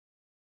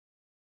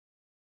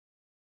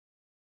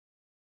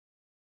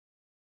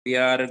We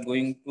are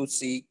going to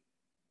see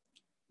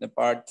the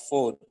part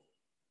 4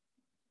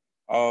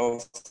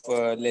 of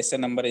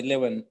lesson number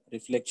 11,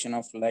 reflection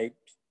of light.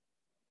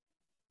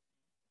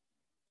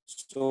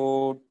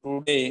 So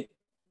today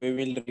we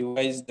will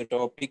revise the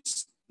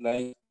topics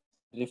like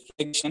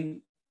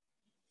reflection.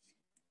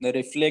 The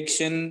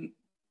reflection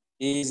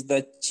is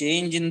the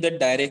change in the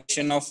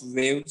direction of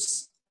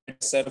waves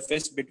at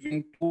surface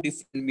between two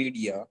different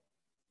media,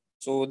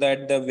 so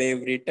that the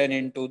wave return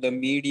into the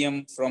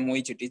medium from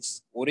which it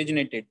is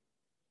originated.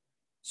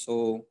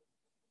 So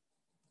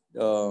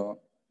that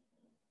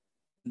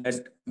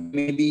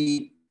may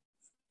be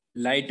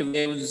light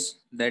waves,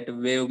 that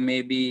wave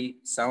may be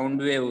sound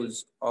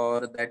waves,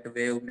 or that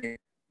wave may be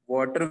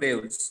water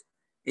waves.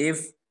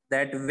 If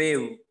that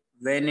wave,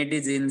 when it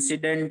is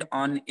incident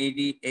on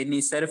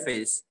any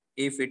surface,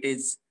 if it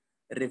is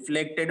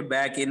reflected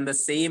back in the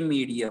same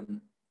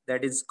medium,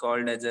 that is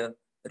called as a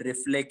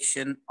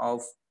reflection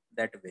of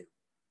that wave.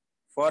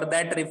 For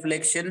that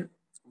reflection,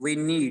 we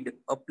need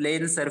a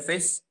plane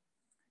surface,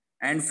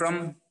 and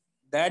from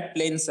that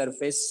plane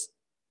surface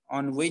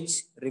on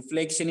which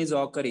reflection is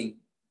occurring,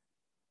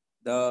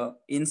 the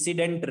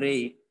incident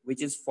ray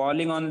which is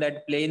falling on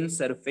that plane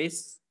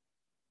surface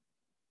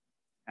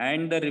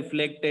and the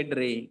reflected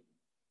ray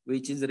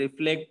which is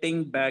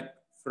reflecting back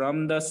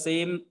from the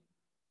same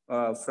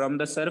from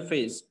the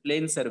surface,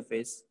 plane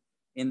surface,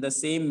 in the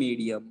same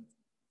medium,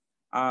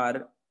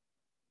 are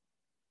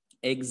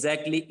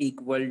exactly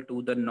equal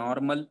to the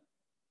normal.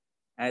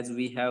 As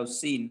we have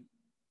seen,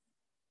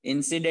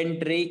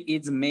 incident ray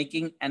is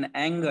making an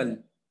angle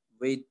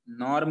with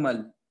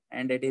normal,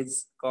 and it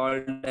is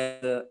called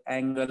as the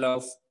angle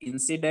of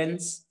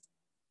incidence.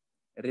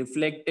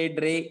 Reflected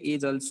ray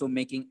is also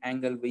making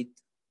angle with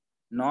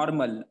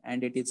normal,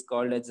 and it is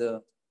called as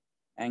a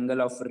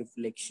angle of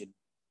reflection.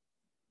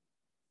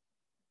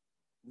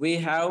 We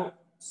have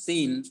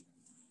seen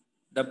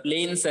the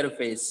plane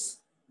surface,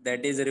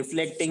 that is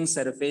reflecting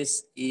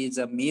surface, is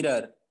a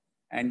mirror,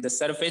 and the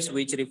surface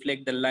which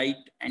reflect the light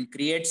and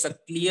creates a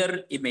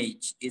clear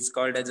image is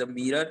called as a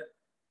mirror.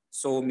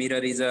 So mirror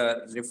is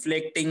a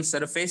reflecting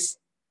surface.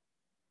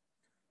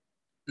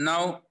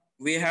 Now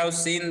we have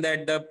seen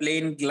that the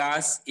plain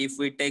glass, if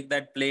we take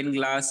that plain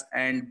glass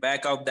and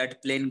back of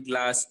that plain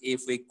glass,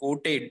 if we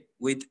coat it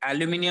with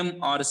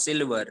aluminum or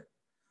silver,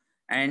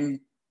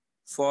 and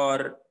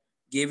for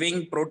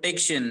giving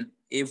protection,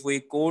 if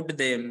we coat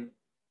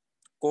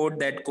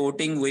that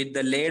coating with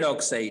the lead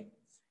oxide,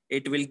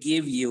 it will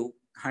give you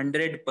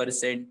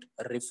 100%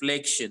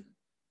 reflection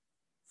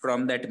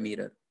from that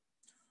mirror.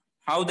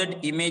 How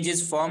that image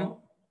is formed?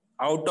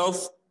 Out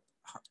of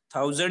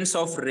thousands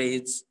of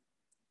rays,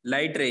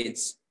 light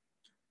rays,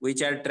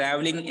 which are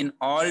traveling in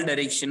all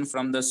direction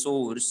from the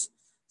source,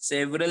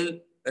 several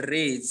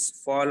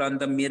rays fall on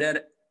the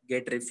mirror,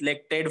 get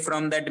reflected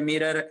from that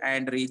mirror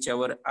and reach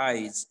our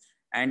eyes,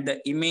 and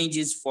the image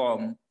is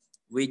formed,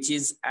 which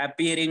is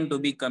appearing to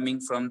be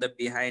coming from the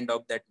behind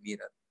of that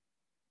mirror.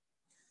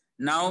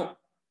 Now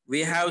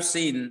we have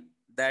seen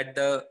that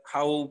the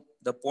how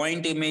the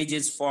point image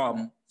is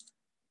formed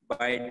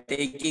by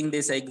taking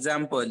this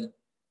example,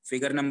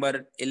 figure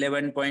number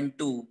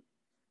 11.2,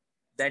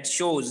 that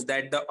shows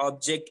that the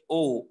object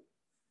O,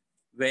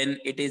 when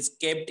it is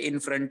kept in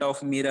front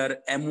of mirror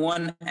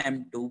M1,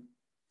 M2,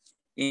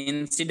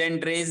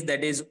 incident rays,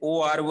 that is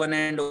OR1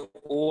 and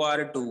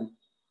OR2,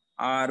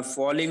 are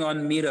falling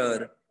on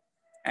mirror,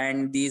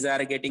 and these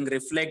are getting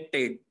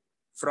reflected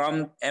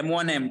from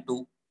M1,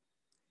 M2,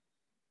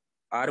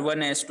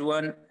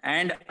 R1S1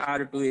 and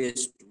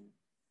R2S2.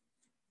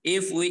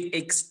 If we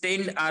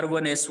extend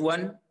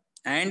R1S1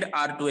 and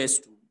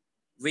R2S2,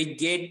 we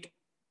get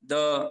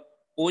the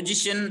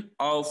position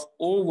of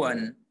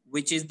O1,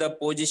 which is the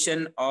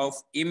position of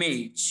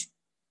image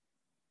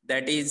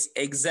that is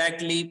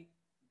exactly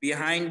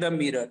behind the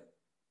mirror.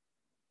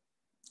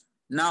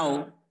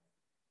 Now,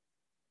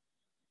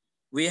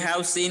 we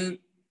have seen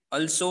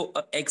also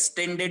an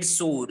extended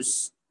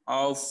source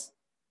of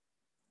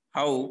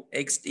how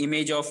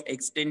image of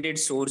extended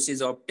source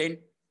is obtained.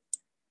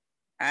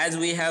 As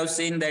we have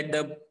seen that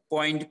the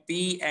point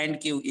P and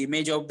Q,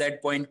 image of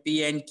that point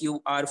P and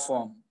Q are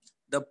formed.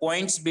 The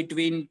points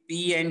between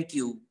P and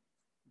Q,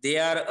 they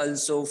are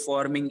also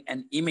forming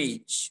an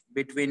image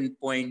between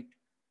point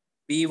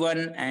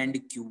P1 and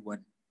Q1.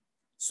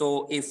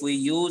 So if we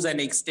use an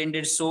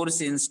extended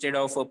source instead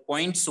of a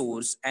point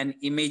source, an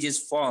image is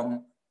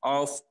formed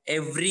of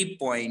every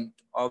point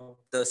of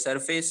the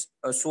surface,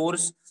 a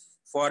source,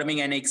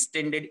 forming an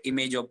extended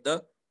image of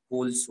the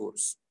whole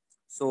source.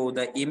 So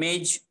the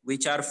image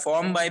which are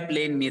formed by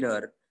plane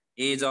mirror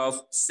is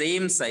of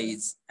same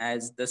size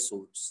as the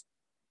source.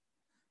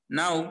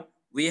 Now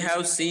we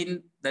have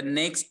seen the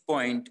next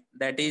point,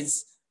 that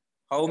is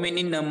how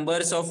many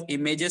numbers of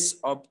images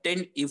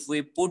obtained if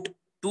we put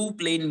two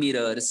plane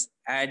mirrors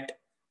at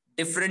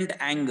different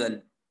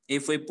angle.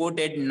 If we put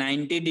it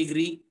 90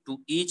 degree to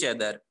each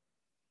other,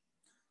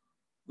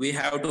 we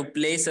have to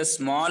place a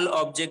small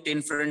object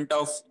in front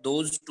of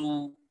those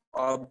two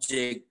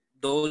objects,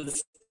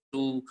 those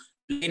two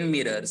plane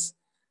mirrors,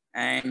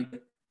 and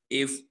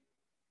if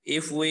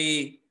if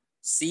we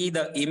see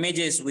the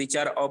images which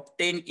are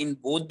obtained in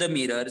both the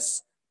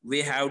mirrors,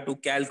 we have to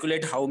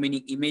calculate how many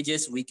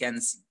images we can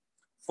see.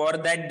 For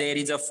that, there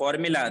is a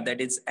formula, that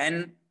is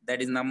n,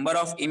 that is number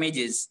of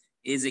images,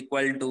 is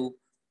equal to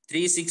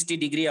 360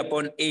 degree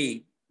upon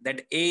a,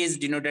 that a is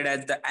denoted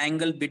as the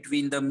angle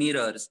between the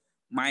mirrors,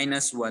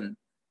 minus 1.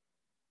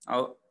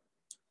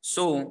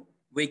 So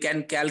we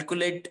can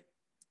calculate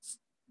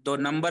the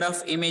number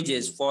of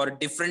images for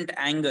different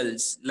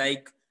angles,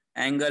 like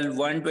angle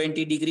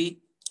 120 degree.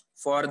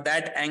 For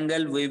that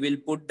angle we will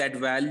put that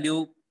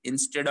value,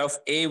 instead of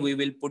a we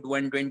will put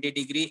 120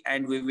 degree,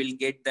 and we will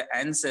get the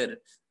answer.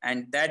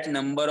 And that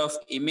number of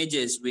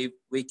images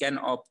we can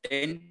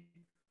obtain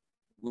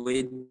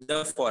with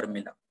the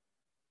formula.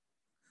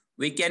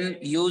 We can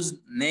use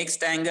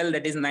next angle,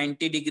 that is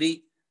 90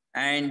 degree,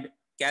 and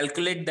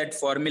calculate that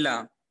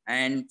formula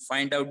and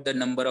find out the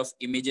number of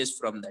images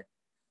from that.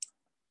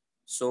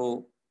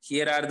 So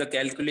here are the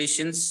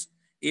calculations.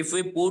 If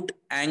we put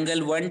angle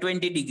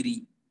 120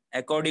 degree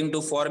according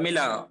to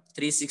formula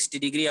 360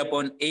 degree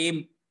upon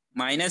a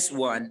minus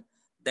 1,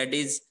 that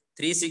is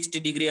 360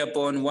 degree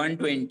upon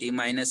 120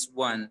 minus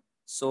 1.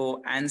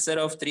 So answer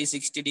of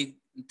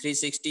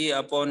 360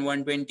 upon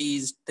 120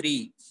 is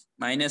 3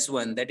 minus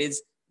 1. That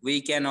is,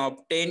 we can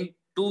obtain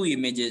two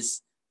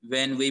images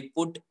when we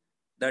put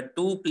the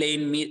two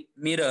plane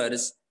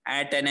mirrors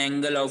at an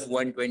angle of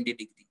 120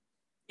 degree.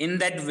 In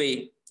that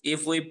way,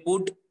 if we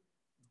put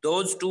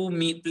those two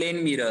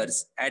plane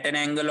mirrors at an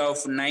angle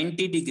of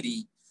 90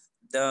 degree,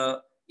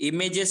 the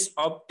images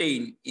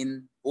obtained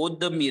in both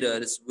the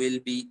mirrors will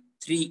be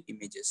three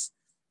images.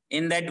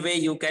 In that way,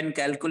 you can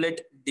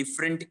calculate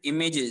different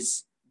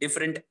images,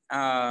 different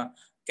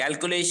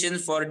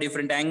calculations for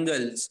different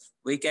angles.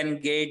 We can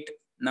get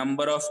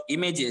number of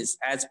images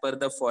as per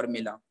the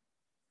formula.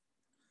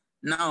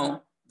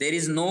 Now, there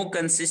is no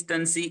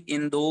consistency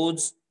in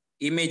those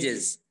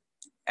images.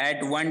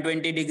 At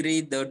 120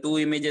 degree, the two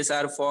images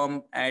are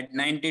formed. At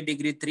 90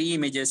 degree, three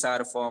images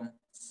are formed.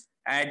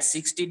 At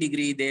 60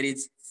 degree,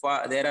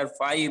 there are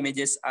five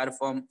images are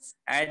formed.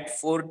 At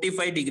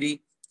 45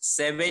 degree,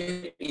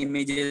 seven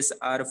images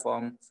are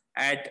formed.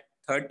 At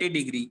 30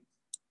 degree,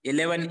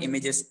 11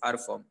 images are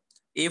formed.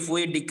 If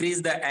we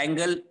decrease the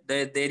angle,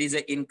 there is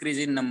an increase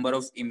in number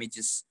of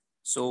images.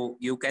 So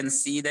you can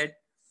see that.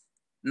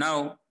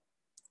 Now,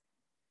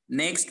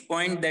 next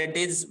point, that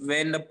is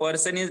when the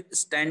person is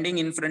standing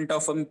in front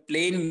of a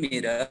plane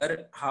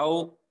mirror,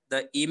 how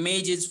the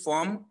image is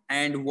formed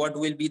and what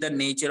will be the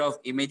nature of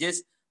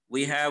images.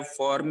 We have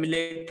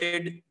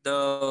formulated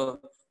the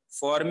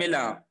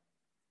formula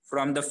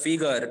from the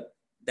figure,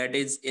 that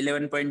is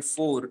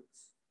 11.4.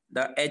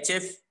 The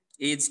HF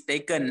is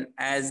taken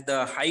as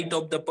the height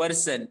of the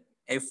person.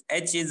 If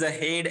H is a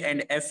head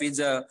and F is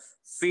a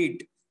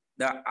feet,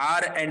 the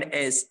R and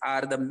S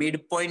are the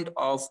midpoint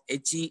of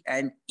HE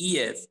and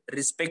EF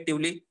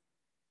respectively.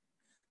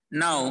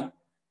 Now,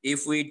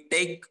 if we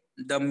take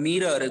the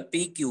mirror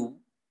PQ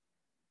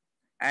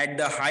at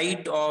the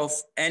height of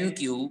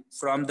NQ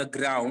from the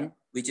ground,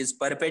 which is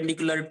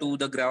perpendicular to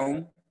the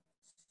ground,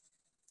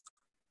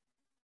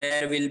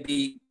 there will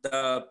be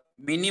the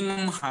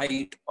minimum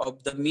height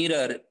of the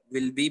mirror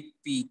will be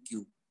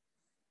PQ.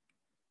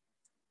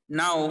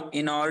 Now,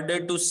 in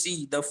order to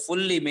see the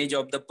full image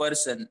of the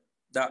person,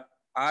 the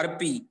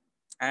RP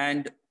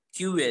and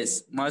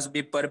QS must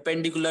be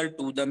perpendicular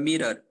to the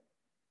mirror.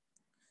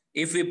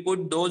 If we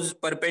put those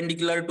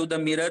perpendicular to the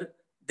mirror,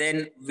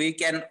 then we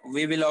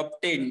will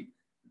obtain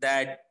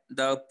that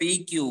the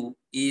PQ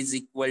is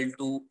equal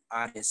to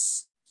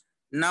RS.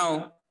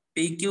 Now,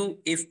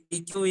 if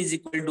PQ is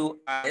equal to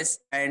RS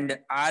and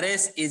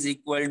RS is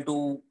equal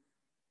to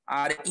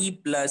RE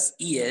plus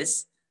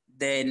ES,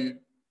 then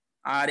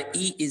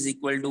RE is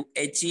equal to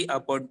HE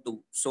upon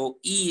 2. So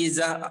E is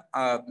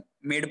a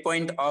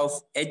midpoint of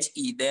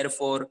HE.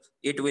 Therefore,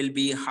 it will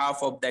be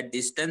half of that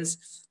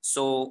distance.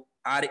 So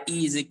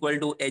RE is equal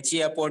to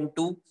HE upon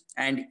 2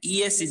 and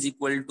ES is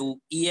equal to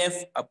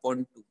EF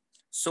upon 2.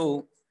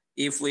 So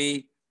if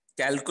we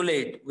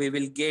calculate, we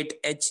will get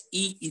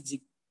HE is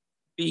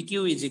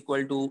PQ is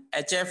equal to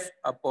HF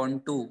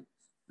upon 2.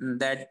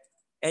 That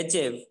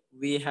HF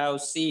we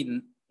have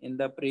seen in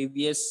the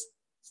previous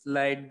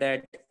slide,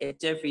 that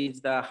HF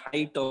is the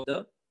height of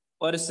the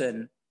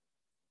person,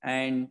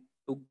 and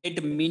to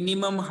get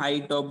minimum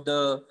height of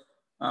the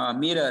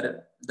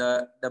mirror,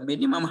 the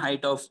minimum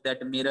height of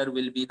that mirror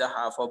will be the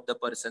half of the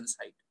person's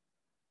height.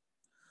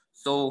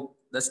 So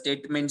the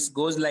statements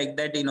goes like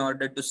that: in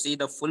order to see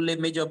the full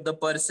image of the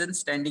person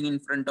standing in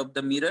front of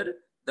the mirror,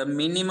 the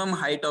minimum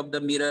height of the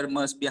mirror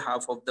must be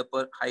half of the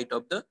height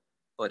of the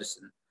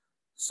person.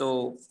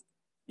 So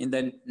in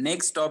the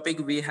next topic,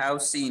 we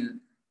have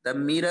seen the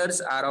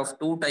mirrors are of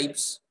two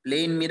types: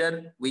 plain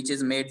mirror, which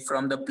is made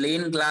from the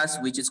plain glass,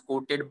 which is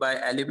coated by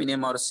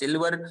aluminum or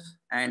silver,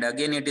 and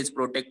again it is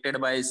protected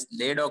by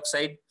lead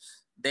oxide.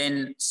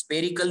 Then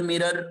spherical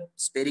mirror.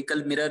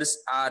 Spherical mirrors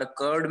are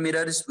curved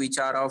mirrors, which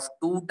are of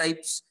two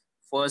types.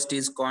 First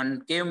is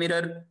concave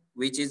mirror,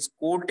 which is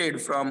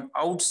coated from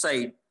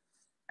outside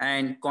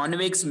and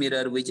convex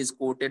mirror which is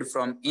coated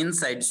from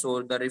inside.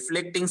 So the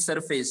reflecting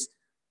surface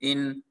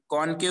in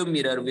concave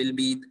mirror will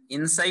be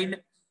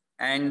inside,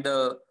 and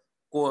the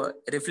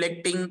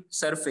reflecting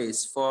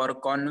surface for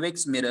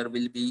convex mirror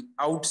will be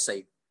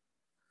outside.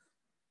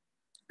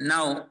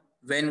 Now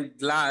when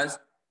glass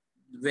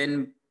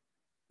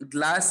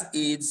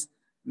is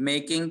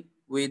making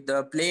with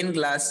the plain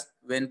glass,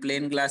 when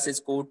plain glass is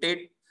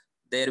coated,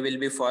 there will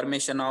be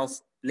formation of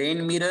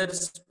plane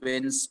mirrors.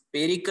 When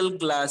spherical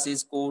glass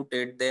is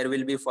coated, there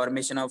will be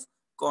formation of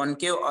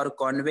concave or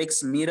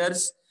convex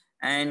mirrors,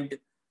 and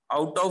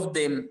out of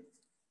them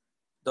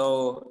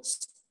the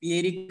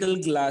spherical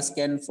glass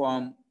can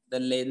form the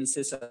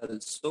lenses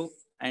also.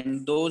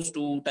 And those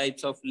two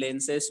types of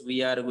lenses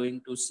we are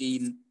going to see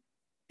in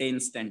 10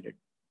 standard.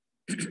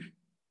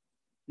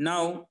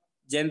 Now,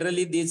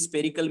 generally these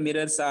spherical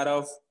mirrors are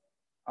of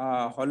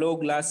hollow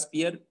glass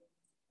sphere,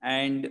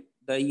 and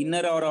the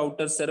inner or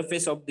outer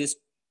surface of this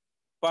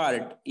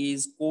part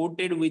is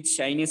coated with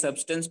shiny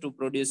substance to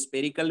produce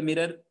spherical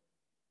mirror.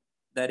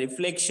 The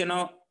reflection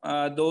of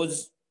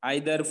those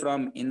either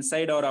from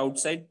inside or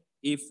outside.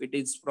 If it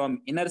is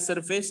from inner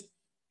surface,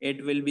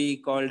 it will be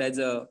called as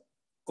a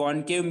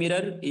concave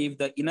mirror. If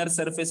the inner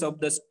surface of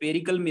the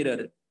spherical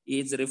mirror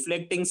is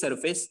reflecting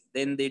surface,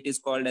 then it is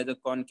called as a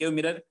concave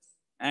mirror.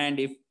 And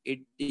if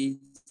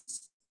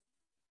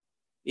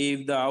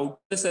the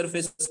outer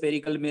surface of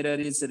spherical mirror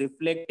is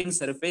reflecting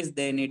surface,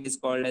 then it is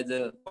called as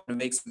a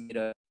convex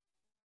mirror.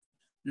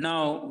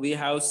 Now we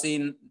have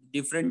seen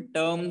different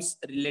terms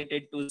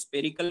related to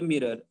spherical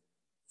mirror.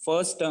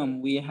 First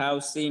term, we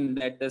have seen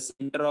that the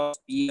center of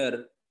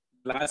sphere,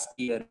 glass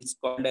sphere, is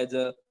called as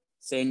a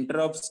center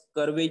of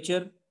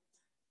curvature.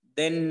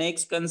 Then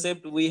next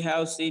concept, we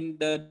have seen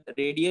the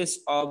radius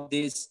of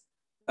this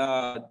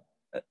uh,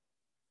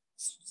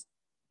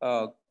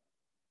 uh,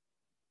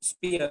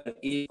 sphere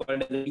is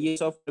called as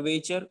radius of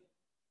curvature,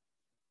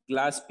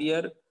 glass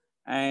sphere.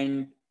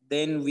 And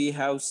then we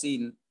have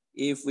seen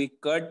if we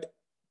cut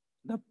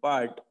the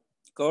part,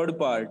 curved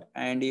part,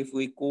 and if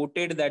we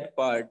coated that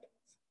part,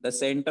 the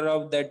center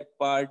of that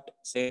part,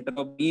 center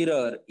of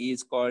mirror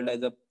is called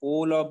as a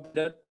pole of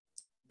mirror.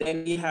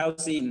 Then we have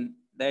seen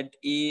that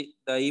the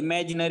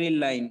imaginary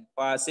line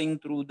passing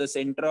through the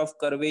center of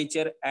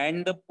curvature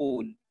and the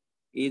pole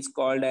is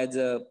called as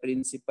a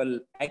principal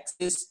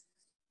axis.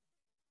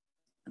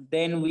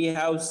 Then we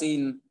have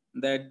seen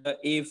that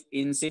if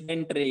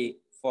incident ray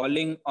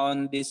falling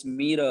on this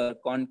mirror,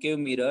 concave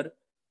mirror,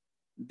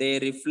 they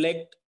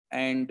reflect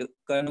and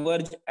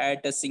converge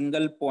at a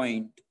single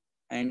point,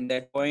 and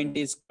that point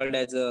is called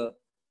as a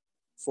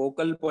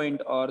focal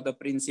point or the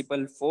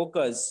principal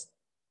focus.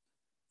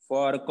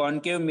 For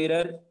concave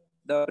mirror,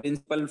 the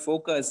principal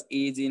focus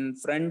is in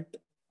front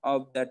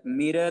of that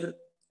mirror,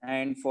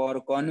 and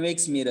for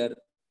convex mirror,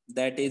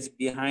 that is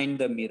behind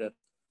the mirror.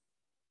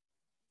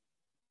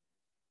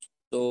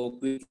 So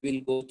we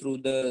will go through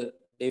the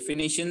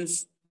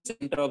definitions.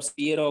 Center of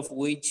sphere of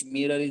which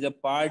mirror is a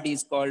part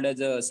is called as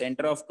a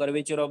center of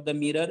curvature of the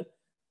mirror.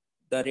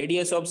 The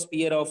radius of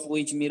sphere of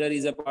which mirror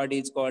is a part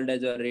is called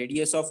as a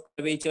radius of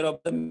curvature of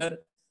the mirror.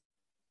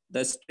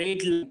 The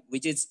straight line,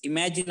 which is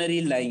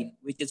imaginary line,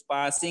 which is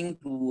passing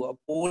through a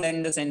pole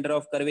and the center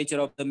of curvature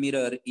of the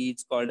mirror,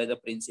 is called as a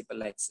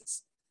principal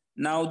axis.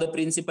 Now the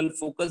principal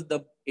focus,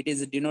 it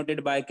is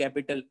denoted by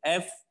capital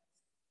F,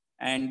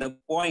 and the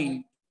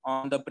point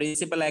on the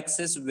principal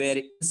axis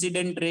where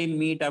incident ray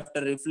meet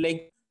after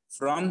reflect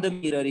from the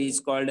mirror is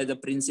called as the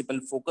principal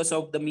focus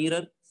of the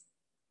mirror.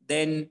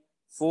 Then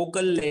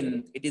focal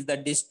length, it is the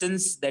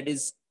distance that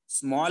is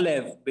small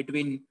f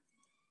between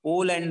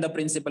pole and the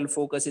principal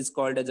focus is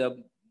called as a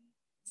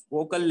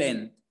focal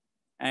length.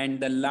 And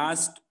the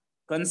last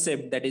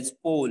concept, that is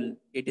pole,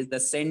 it is the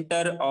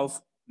center of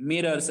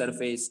mirror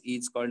surface,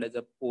 is called as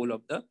a pole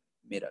of the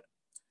mirror.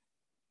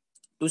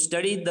 To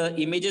study the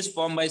images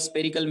formed by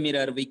spherical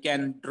mirror, we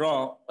can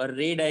draw a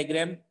ray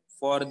diagram.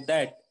 For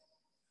that,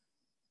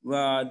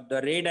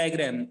 the ray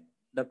diagram,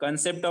 the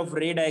concept of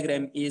ray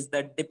diagram is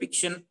the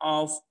depiction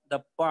of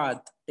the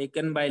path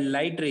taken by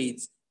light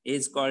rays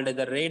is called as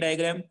the ray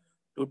diagram.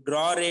 To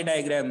draw ray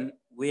diagram,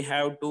 we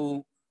have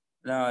to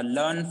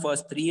learn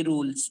first three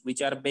rules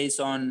which are based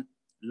on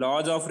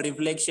laws of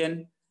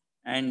reflection.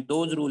 And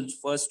those rules,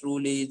 first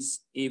rule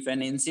is if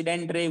an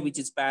incident ray which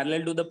is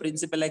parallel to the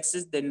principal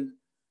axis, then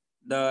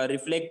the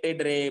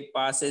reflected ray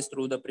passes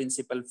through the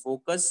principal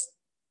focus.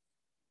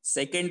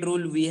 Second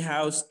rule, we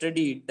have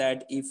studied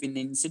that if an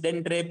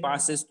incident ray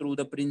passes through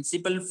the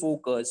principal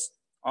focus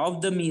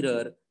of the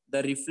mirror,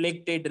 the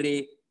reflected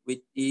ray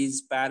which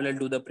is parallel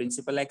to the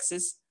principal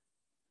axis.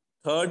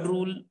 Third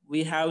rule,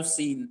 we have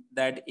seen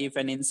that if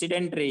an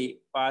incident ray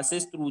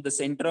passes through the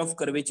center of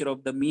curvature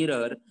of the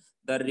mirror,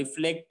 the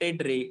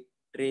reflected ray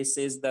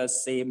traces the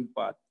same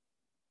path.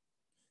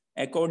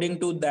 According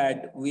to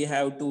that, we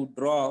have to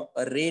draw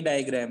a ray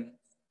diagram.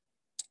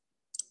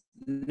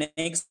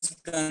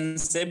 Next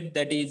concept,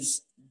 that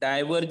is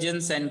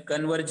divergence and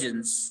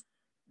convergence.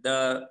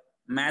 The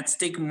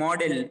matchstick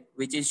model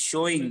which is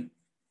showing,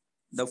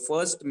 the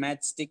first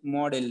matchstick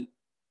model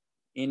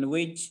in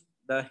which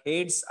the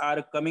heads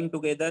are coming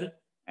together,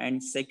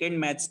 and second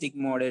matchstick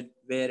model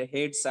where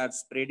heads are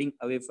spreading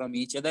away from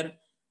each other.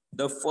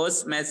 The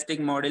first matchstick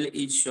model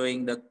is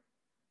showing the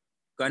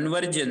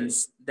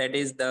convergence, that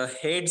is the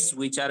heads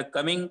which are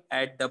coming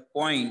at the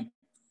point.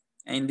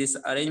 In this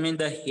arrangement,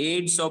 the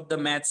heads of the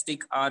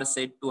matchstick are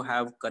said to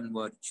have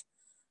converged.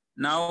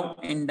 Now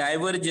in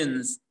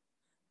divergence,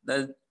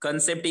 the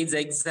concept is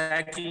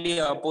exactly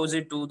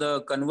opposite to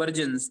the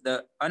convergence.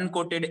 The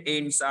uncoated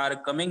ends are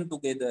coming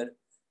together.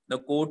 The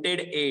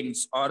coated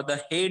ends or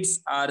the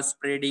heads are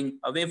spreading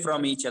away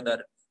from each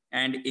other.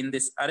 And in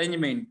this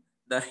arrangement,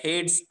 the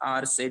heads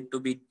are said to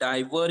be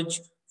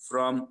diverged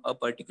from a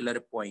particular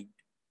point.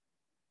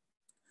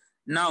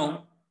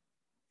 Now,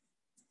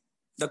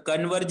 the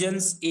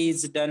convergence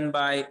is done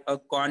by a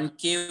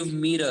concave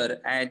mirror,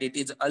 and it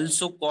is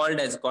also called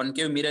as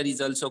concave mirror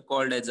is also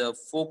called as a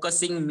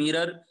focusing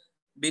mirror,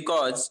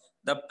 because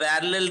the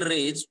parallel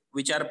rays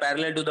which are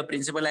parallel to the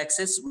principal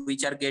axis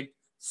which are get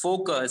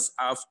focus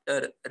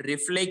after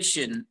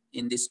reflection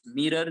in this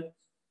mirror.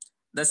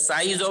 The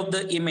size of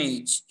the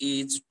image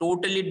is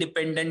totally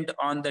dependent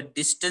on the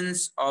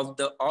distance of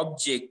the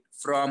object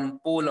from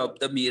pole of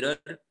the mirror.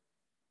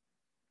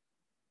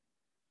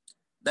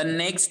 The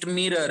next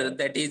mirror,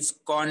 that is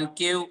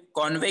concave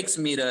convex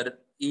mirror,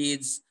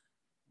 is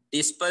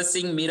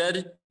dispersing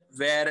mirror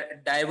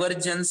where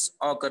divergence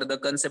occur. The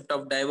concept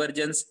of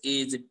divergence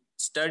is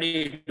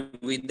studied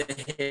with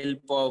the help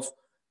of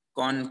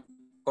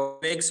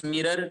convex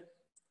mirror,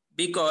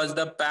 because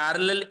the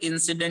parallel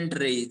incident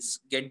rays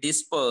get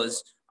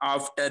dispersed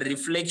after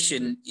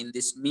reflection in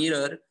this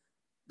mirror.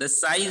 The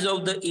size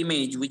of the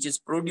image which is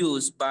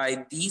produced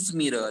by these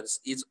mirrors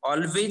is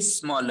always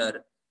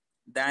smaller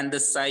than the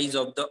size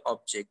of the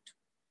object,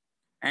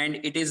 and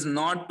it is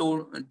not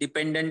too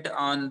dependent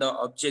on the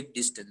object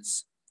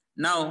distance.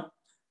 Now,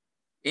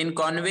 in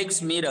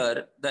convex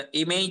mirror, the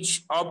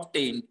image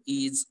obtained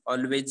is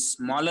always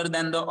smaller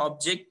than the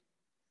object.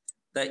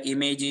 The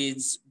image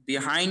is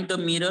behind the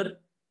mirror.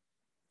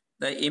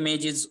 The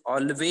image is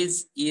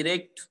always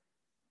erect,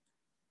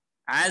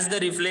 as the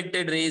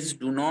reflected rays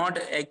do not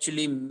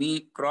actually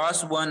meet,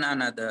 cross one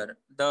another.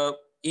 The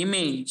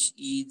image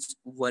is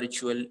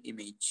virtual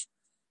image.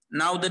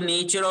 Now the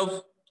nature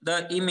of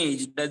the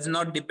image does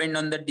not depend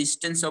on the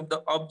distance of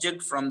the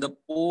object from the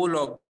pole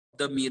of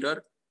the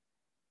mirror.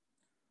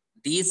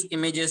 These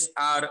images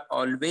are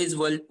always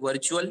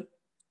virtual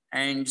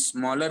and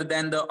smaller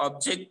than the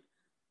object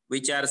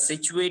which are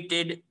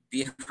situated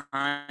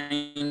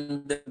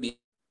behind the mirror.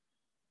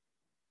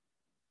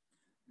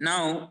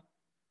 Now,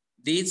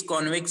 these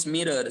convex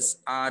mirrors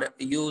are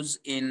used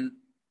in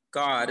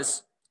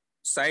cars,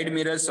 side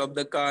mirrors of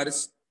the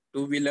cars,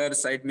 two-wheeler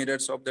side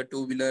mirrors of the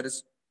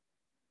two-wheelers.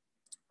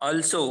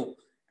 Also,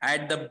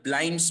 at the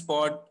blind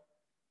spot,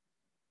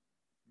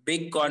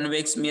 big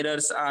convex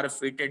mirrors are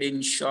fitted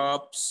in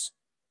shops.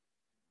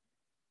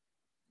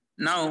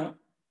 Now,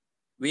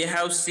 we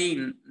have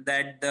seen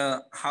that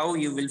the how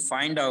you will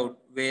find out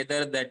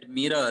whether that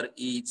mirror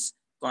is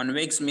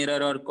convex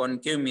mirror or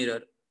concave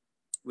mirror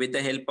with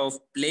the help of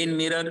plane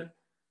mirror.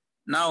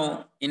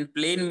 Now, in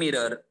plane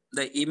mirror,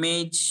 the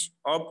image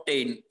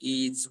obtained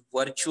is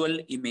virtual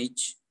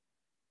image,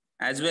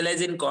 as well as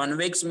in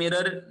convex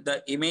mirror,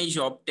 the image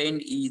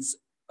obtained is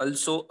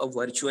also a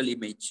virtual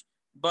image.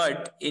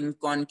 But in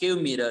concave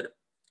mirror,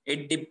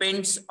 it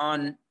depends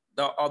on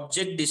the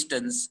object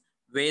distance,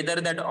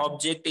 whether that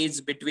object is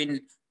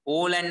between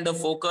pole and the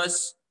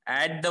focus,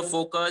 at the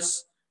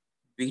focus,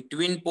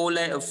 between pole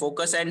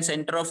focus and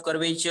center of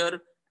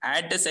curvature,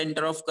 at the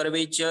center of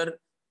curvature,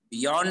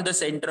 beyond the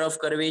center of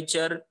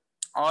curvature,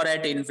 or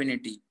at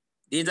infinity.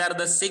 These are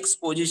the 6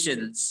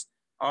 positions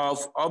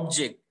of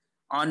object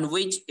on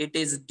which it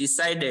is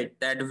decided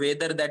that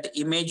whether that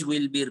image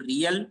will be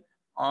real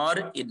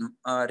or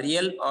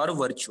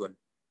virtual.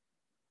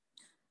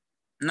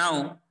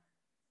 Now,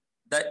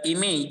 the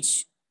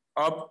image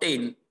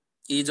obtained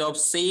is of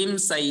same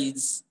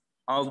size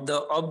of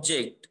the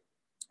object,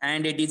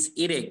 and it is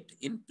erect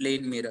in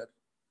plane mirror.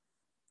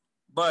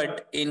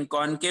 But in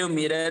concave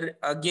mirror,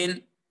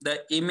 again,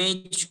 the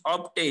image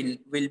obtained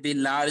will be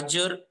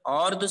larger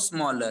or the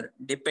smaller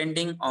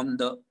depending on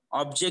the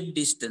object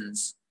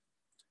distance.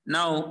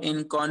 Now,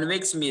 in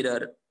convex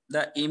mirror,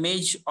 the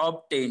image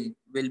obtained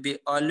will be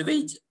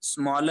always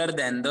smaller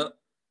than the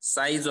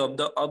size of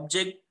the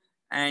object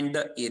and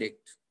the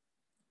erect.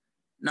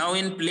 Now,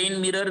 in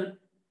plane mirror,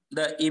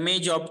 the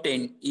image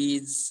obtained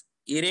is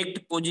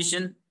erect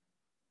position.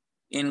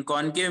 In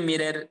concave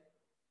mirror,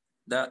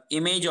 the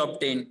image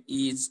obtained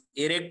is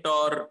erect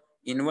or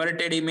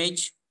inverted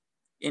image.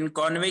 In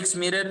convex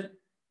mirror,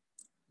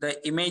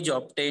 the image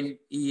obtained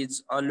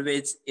is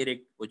always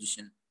erect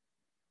position.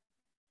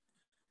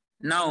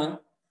 Now,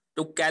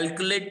 to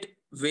calculate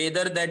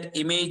whether that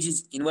image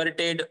is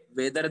inverted,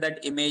 whether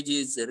that image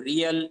is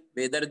real,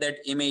 whether that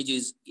image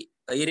is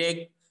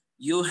erect,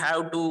 you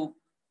have to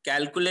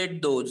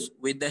calculate those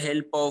with the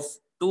help of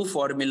 2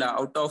 formula.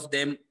 Out of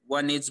them,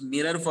 one is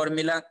mirror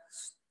formula.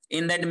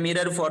 In that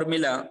mirror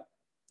formula,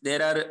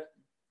 there are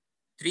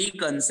three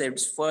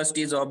concepts. First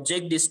is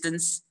object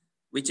distance,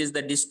 which is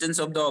the distance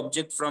of the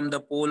object from the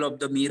pole of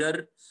the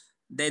mirror.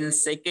 Then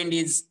second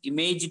is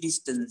image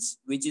distance,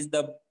 which is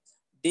the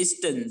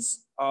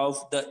distance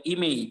of the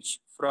image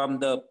from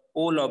the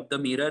pole of the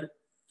mirror.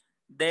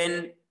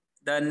 Then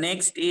the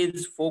next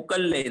is focal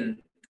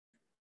length.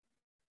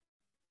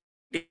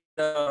 It is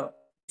the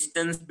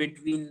distance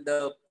between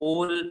the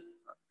pole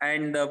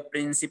and the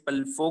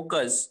principal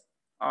focus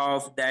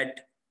of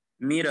that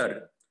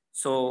mirror.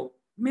 So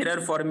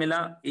mirror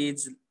formula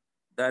is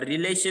the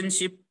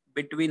relationship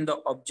between the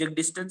object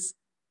distance,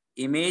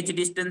 image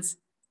distance,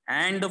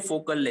 and the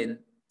focal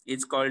length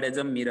is called as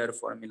a mirror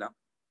formula.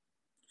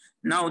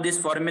 Now this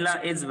formula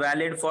is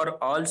valid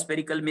for all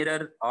spherical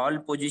mirror, all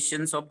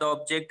positions of the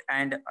object,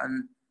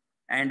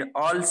 and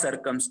all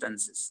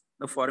circumstances.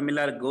 The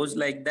formula goes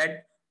like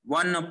that: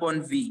 1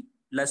 upon V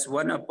plus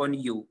 1 upon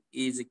U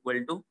is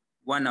equal to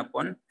 1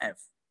 upon F.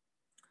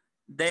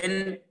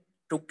 Then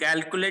to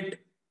calculate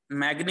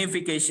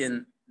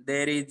magnification,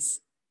 there is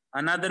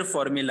another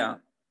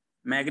formula,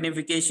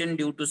 magnification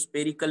due to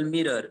spherical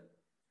mirror,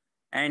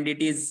 and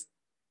it is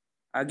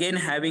again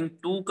having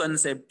two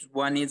concepts.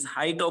 One is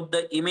height of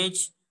the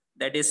image,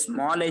 that is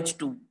small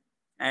h2,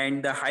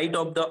 and the height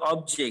of the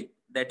object,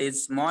 that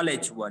is small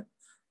h1.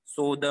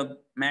 So the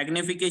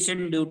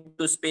magnification due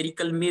to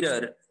spherical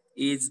mirror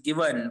is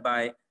given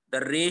by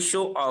the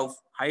ratio of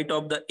height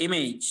of the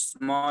image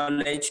small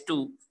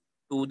h2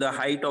 to the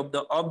height of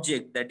the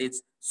object, that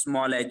is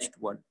small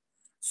h1.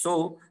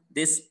 So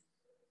this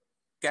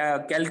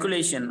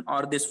calculation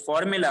or this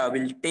formula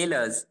will tell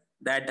us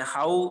that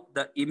how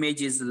the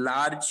image is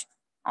large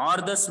or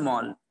the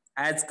small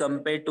as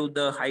compared to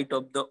the height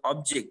of the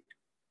object.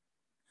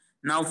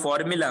 Now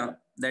formula,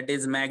 that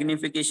is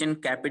magnification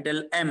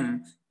capital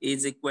M,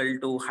 is equal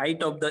to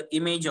height of the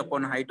image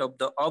upon height of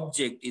the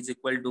object is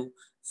equal to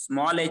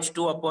small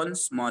h2 upon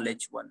small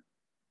h1.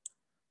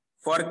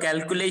 For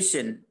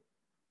calculation,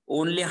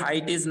 only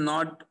height is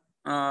not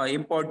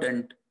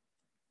important.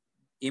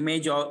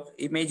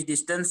 Image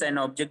distance and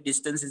object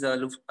distance is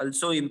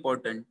also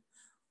important.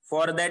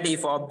 For that,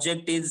 if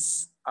object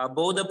is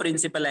above the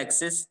principal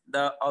axis,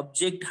 the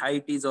object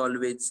height is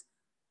always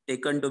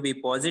taken to be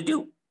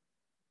positive.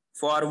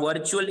 For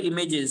virtual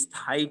images,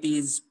 height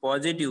is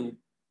positive,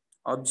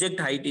 object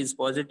height is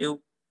positive.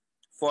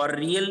 For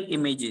real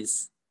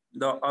images,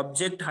 the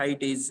object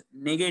height is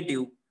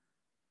negative.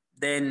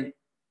 Then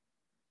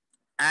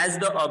as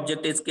the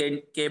object is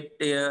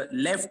kept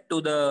left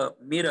to the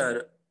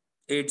mirror,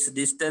 its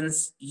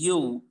distance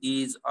u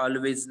is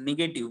always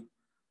negative.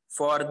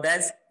 For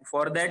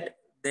that,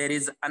 there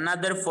is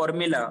another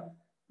formula,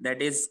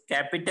 that is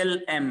capital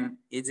M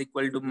is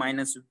equal to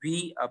minus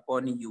V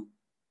upon U.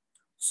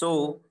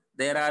 So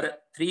there are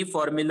three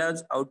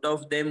formulas. Out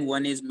of them,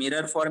 one is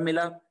mirror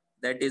formula,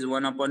 that is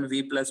 1 upon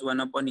V plus 1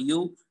 upon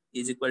U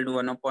is equal to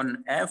 1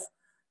 upon F.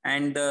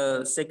 And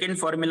the second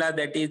formula,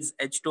 that is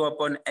H2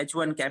 upon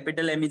H1,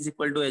 capital M is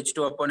equal to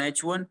H2 upon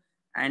H1.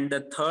 And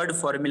the third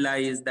formula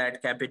is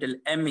that capital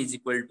M is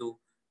equal to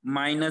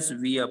minus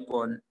V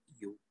upon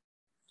U.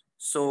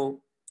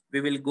 So we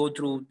will go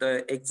through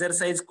the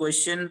exercise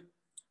question.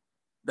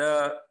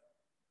 The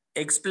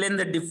explain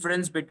the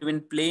difference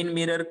between plane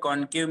mirror,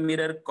 concave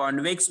mirror,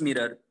 convex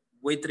mirror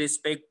with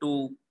respect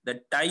to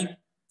the type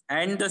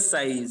and the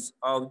size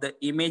of the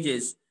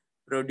images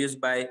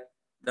produced by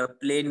the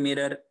plane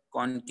mirror,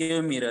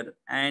 concave mirror,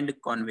 and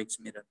convex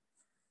mirror.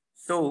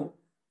 So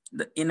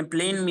in a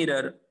plane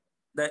mirror,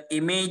 the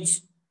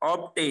image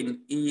obtained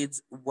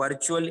is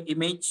virtual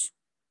image.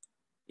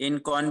 In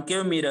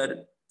concave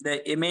mirror,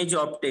 the image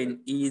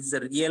obtained is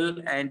real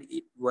and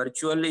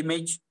virtual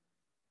image.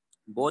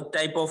 Both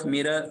type of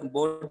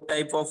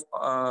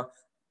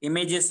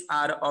images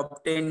are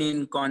obtained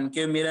in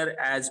concave mirror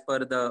as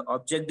per the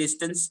object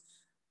distance.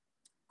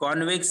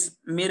 Convex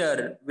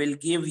mirror will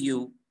give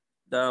you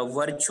the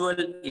virtual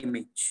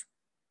image.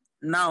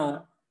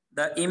 Now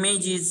the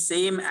image is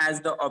same as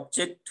the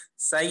object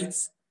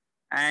size,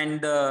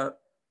 and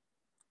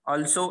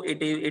also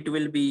it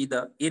will be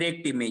the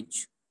erect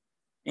image.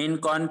 In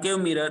concave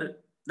mirror,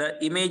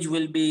 the image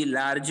will be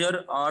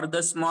larger or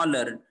the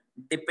smaller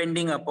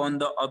depending upon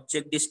the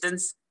object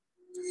distance,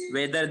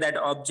 whether that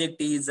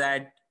object is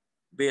at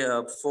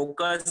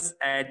focus,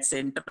 at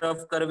center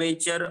of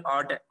curvature,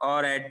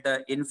 or at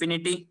the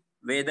infinity,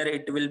 whether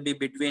it will be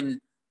between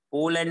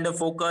pole and the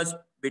focus,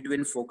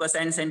 between focus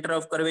and center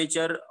of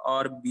curvature,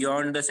 or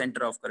beyond the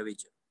center of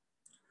curvature.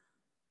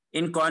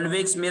 In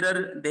convex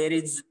mirror, there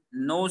is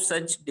no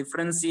such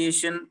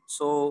differentiation.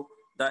 So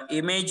the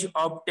image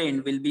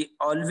obtained will be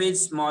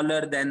always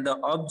smaller than the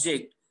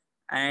object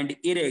and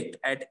erect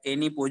at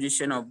any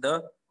position of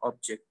the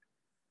object.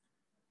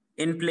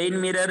 In plane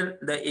mirror,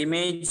 the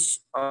image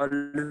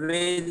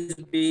always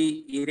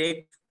be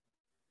erect.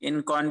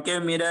 In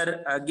concave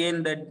mirror,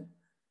 again, that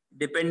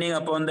depending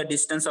upon the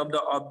distance of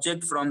the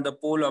object from the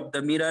pole of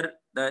the mirror,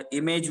 the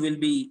image will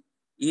be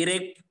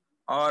erect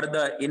or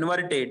the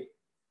inverted.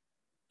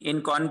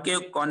 In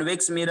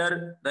convex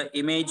mirror, the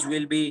image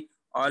will be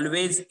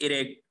always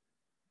erect.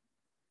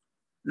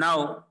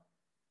 Now,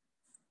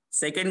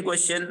 Second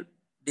question,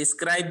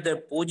 describe the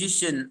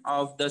position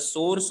of the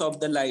source of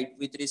the light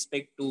with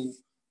respect to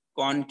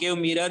concave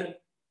mirror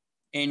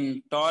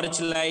in torch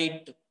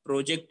light,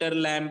 projector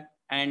lamp,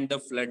 and the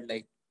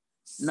floodlight.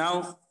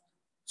 Now,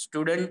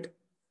 student,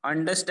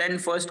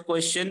 understand first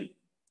question.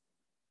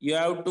 You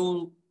have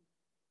to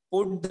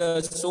put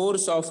the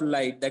source of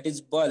light, that is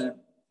bulb,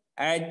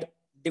 at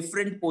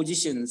different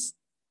positions.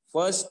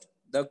 First,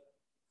 the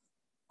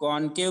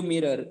concave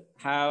mirror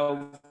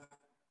have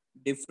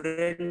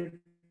different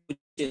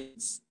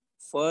positions.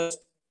 First,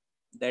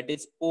 that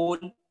is pole,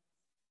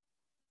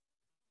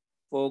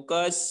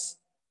 focus,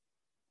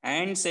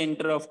 and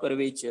center of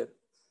curvature.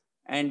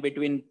 And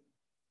between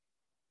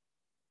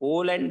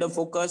pole and the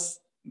focus,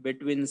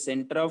 between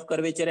center of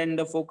curvature and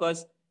the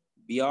focus,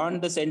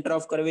 beyond the center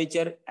of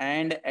curvature,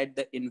 and at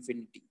the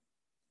infinity.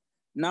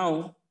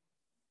 Now,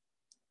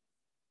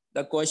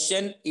 the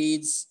question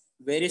is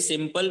very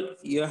simple.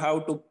 You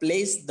have to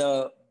place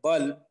the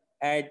bulb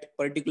at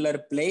particular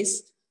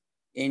place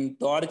in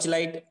torch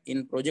light,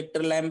 in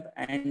projector lamp,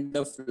 and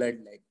the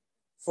floodlight.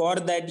 For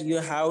that, you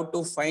have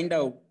to find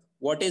out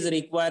what is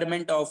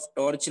requirement of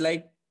torch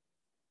light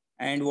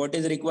and what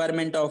is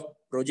requirement of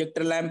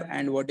projector lamp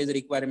and what is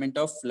requirement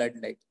of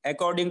floodlight.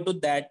 According to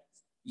that,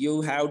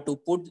 you have to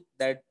put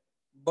that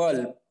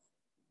bulb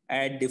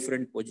at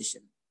different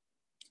position.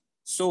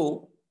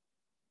 So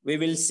we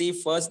will see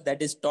first,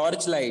 that is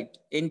torch light.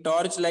 In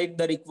torch light,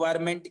 the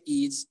requirement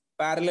is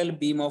parallel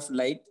beam of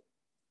light.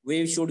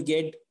 We should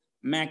get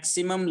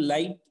maximum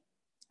light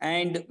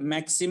and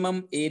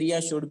maximum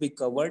area should be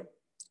covered.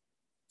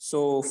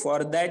 So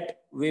for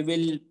that, we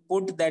will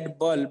put that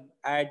bulb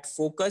at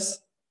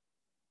focus.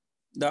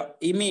 The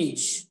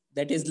image,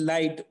 that is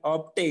light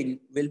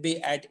obtained, will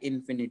be at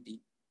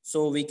infinity.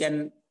 So we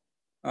can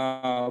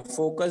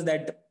focus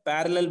that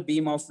parallel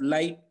beam of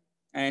light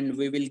and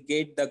we will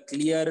get the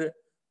clear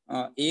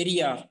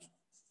area.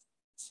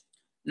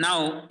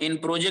 Now in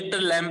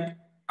projector lamp,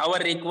 our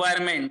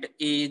requirement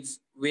is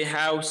we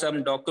have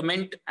some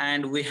document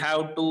and we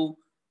have to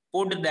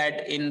put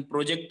that in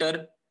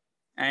projector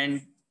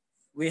and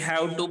we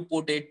have to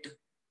put it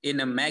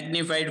in a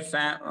magnified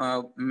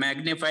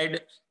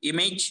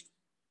image,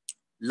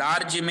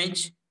 large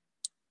image.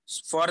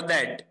 For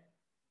that,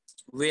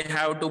 we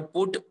have to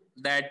put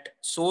that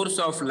source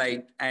of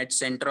light at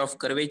center of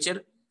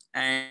curvature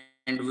and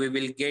we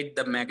will get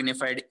the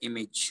magnified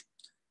image.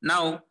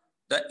 Now,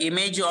 the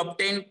image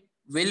obtained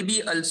will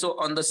be also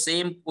on the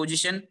same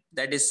position,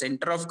 that is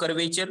center of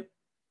curvature,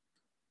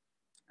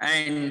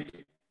 and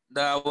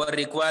the our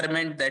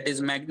requirement, that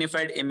is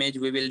magnified image,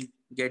 we will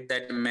get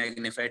that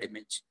magnified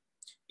image.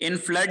 In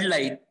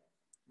floodlight,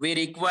 we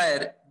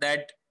require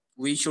that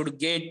we should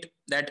get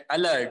that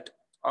alert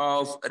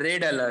of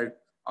red alert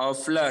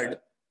of flood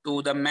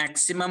to the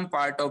maximum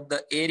part of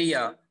the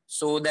area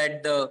so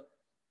that the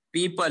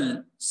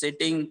people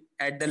sitting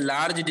at the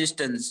large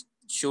distance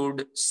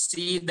should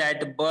see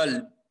that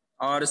bulb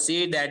or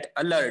see that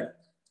alert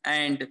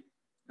and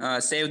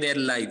save their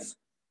life.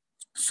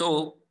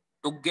 So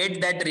to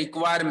get that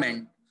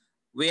requirement,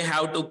 we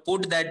have to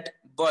put that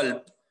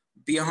bulb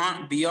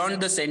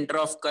beyond the center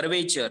of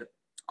curvature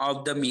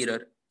of the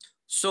mirror.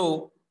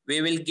 So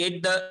we will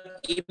get the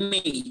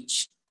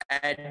image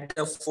at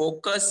the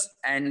focus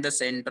and the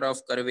center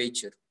of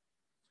curvature.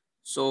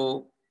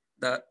 So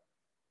the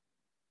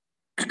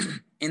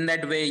in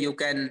that way you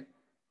can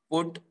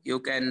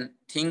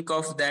think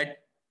of that.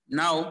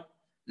 Now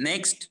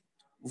next,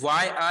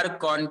 why are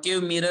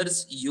concave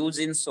mirrors used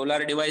in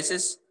solar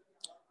devices?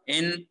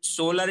 In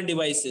solar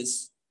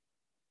devices,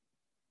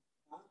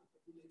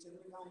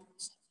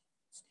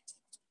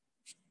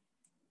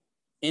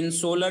 in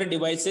solar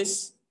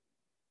devices,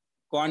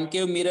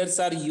 concave mirrors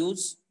are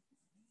used.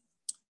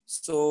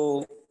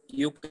 So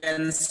you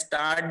can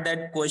start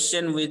that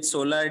question with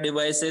solar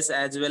devices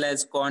as well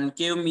as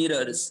concave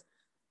mirrors.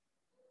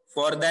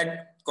 For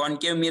that,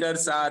 concave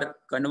mirrors are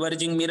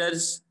converging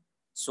mirrors.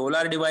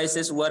 Solar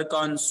devices work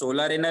on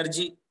solar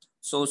energy.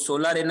 So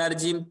solar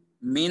energy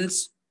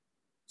means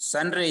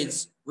sun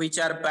rays which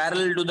are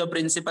parallel to the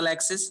principal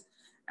axis,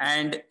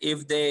 and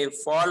if they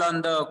fall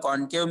on the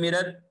concave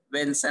mirror,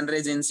 when sun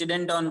rays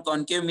incident on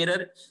concave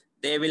mirror,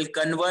 they will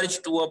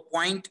converge to a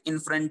point in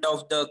front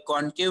of the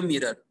concave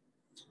mirror,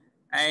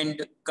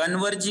 and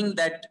converging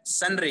that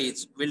sun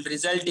rays will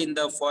result in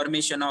the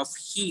formation of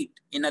heat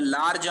in a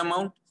large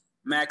amount.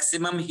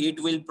 Maximum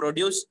heat will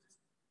produce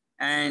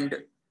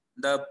and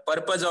the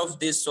purpose of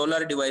these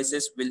solar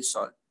devices will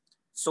solve.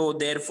 So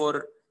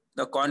therefore,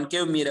 the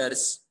concave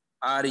mirrors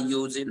are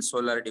used in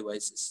solar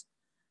devices.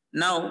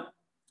 Now,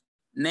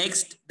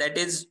 next, that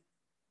is,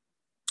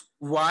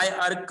 why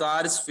are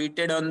cars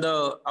fitted on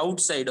the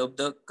outside of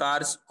the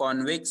cars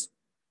convex?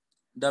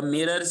 The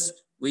mirrors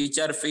which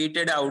are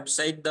fitted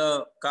outside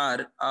the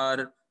car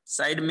are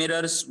side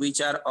mirrors which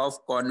are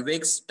of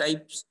convex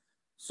types.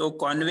 So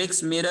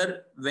convex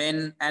mirror,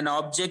 when an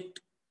object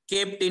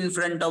kept in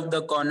front of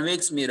the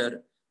convex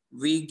mirror,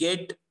 we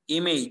get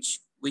image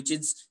which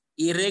is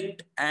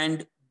erect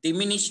and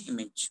diminished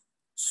image.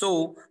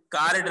 So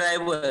car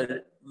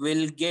driver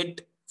will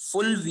get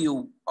full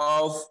view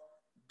of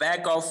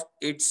back of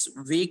its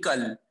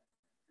vehicle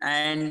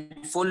and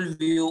full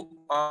view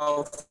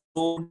of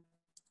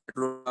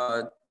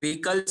road,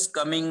 vehicles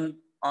coming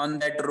on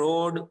that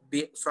road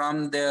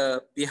from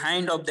the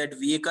behind of that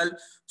vehicle.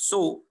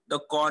 So the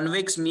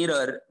convex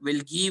mirror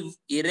will give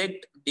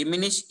erect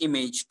diminished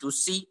image to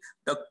see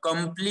the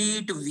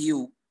complete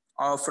view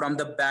of from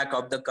the back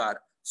of the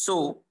car.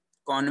 So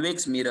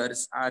convex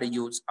mirrors are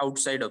used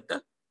outside of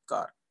the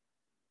car.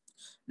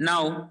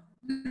 Now,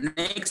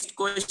 next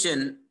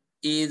question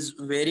is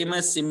very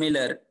much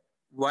similar.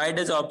 Why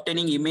does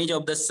obtaining image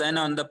of the sun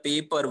on the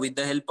paper with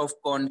the help of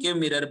concave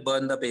mirror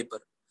burn the paper?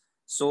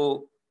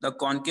 So the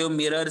concave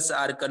mirrors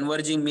are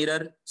converging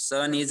mirror.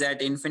 Sun is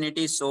at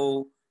infinity.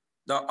 So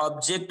the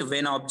object,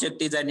 when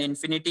object is at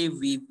infinity,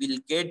 we will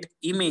get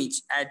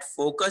image at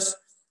focus.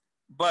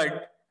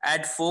 But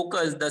at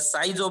focus, the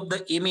size of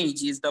the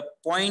image is the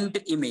point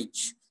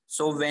image.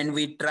 So when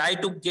we try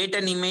to get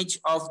an image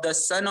of the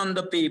sun on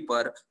the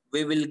paper,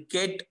 we will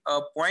get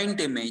a point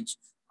image.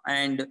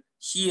 And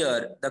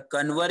here the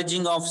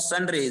converging of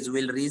sun rays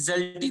will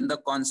result in the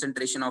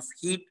concentration of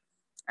heat,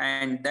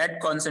 and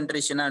that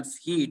concentration of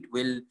heat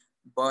will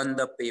burn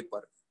the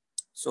paper.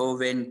 So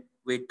when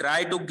we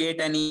try to get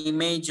an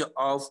image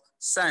of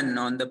sun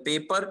on the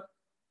paper,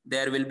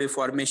 there will be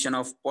formation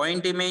of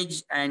point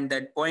image, and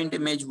that point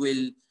image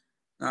will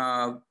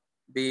uh,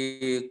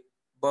 be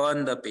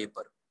burn the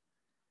paper.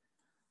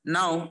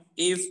 Now,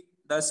 if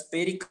the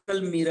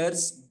spherical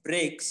mirrors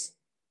breaks,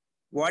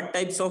 what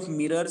types of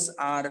mirrors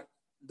are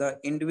the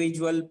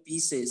individual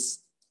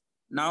pieces?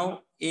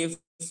 Now, if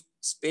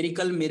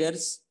spherical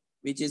mirrors,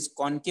 which is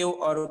concave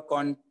or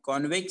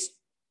convex,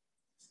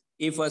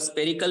 if a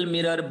spherical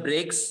mirror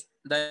breaks,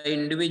 the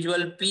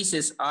individual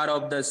pieces are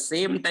of the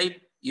same type.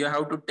 You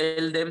have to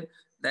tell them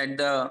that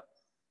the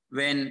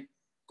when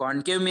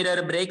concave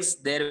mirror breaks,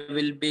 there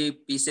will be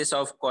pieces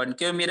of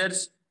concave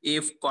mirrors.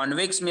 If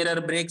convex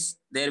mirror breaks,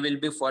 there will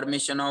be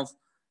formation of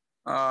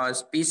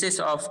pieces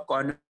of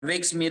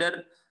convex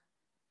mirror.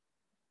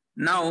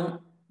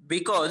 Now,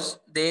 because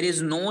there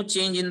is no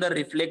change in the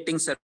reflecting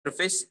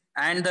surface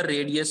and the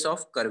radius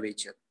of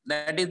curvature.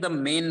 That is the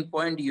main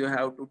point you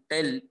have to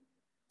tell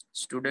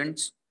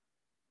students.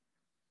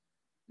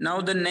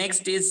 Now the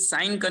next is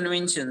sign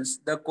conventions.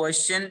 The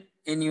question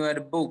in your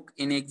book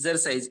in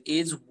exercise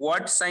is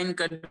what sign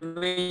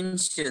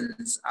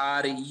conventions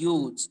are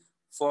used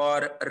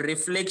for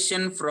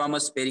reflection from a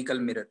spherical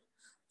mirror.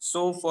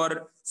 So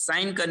for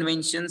sign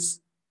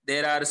conventions,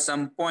 there are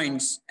some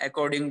points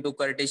according to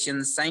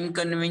Cartesian sign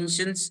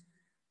conventions.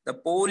 The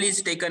pole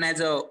is taken as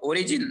a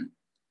origin,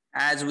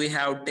 as we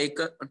have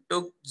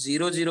took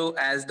 0, 0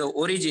 as the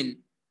origin.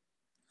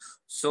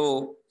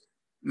 So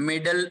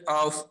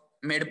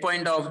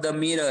midpoint of the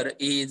mirror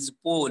is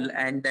pole,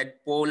 and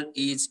that pole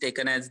is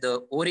taken as the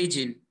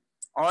origin.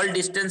 All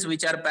distance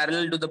which are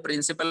parallel to the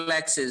principal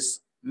axis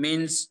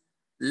means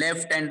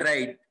left and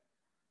right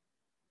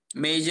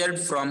measured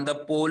from the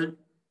pole.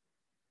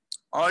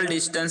 All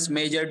distance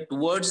measured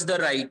towards the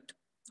right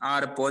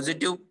are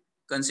positive,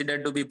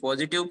 considered to be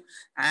positive,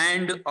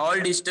 and all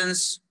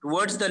distance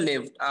towards the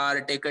left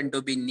are taken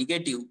to be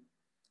negative.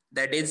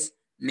 That is,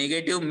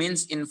 negative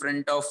means in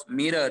front of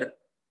mirror.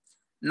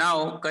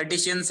 Now,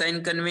 Cartesian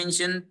sign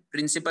convention,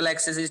 principal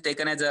axis is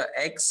taken as a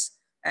x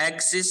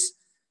axis.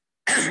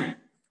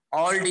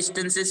 All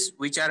distances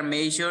which are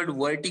measured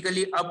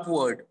vertically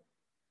upward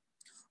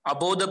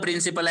above the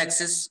principal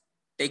axis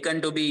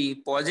taken to be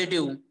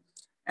positive,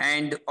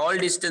 and all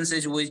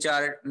distances which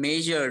are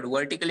measured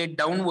vertically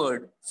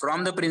downward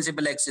from the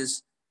principal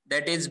axis,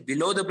 that is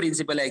below the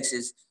principal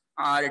axis,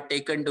 are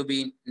taken to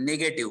be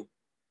negative.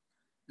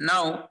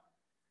 Now,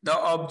 the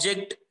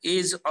object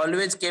is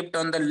always kept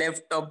on the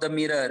left of the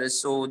mirror.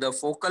 So the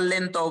focal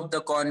length of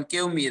the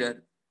concave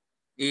mirror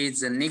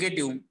is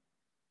negative.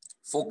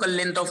 Focal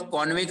length of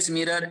convex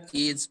mirror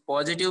is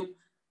positive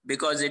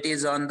because it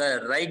is on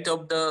the right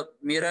of the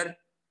mirror.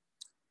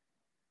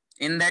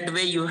 In that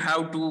way, you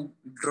have to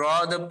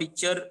draw the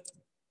picture,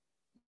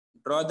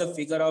 draw the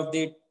figure of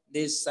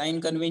this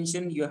sign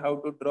convention. You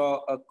have to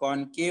draw a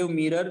concave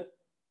mirror.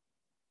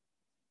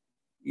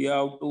 You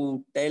have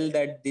to tell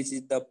that this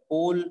is the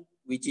pole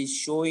which is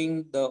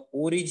showing the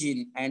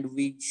origin, and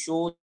we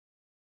show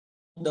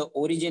the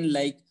origin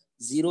like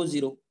 0,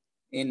 0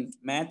 in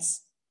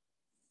maths.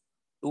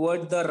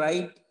 Toward the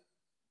right,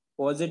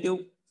 positive.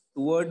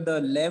 Toward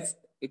the left,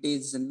 it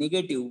is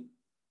negative.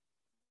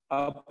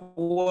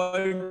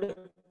 Upward,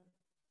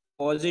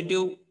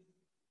 positive.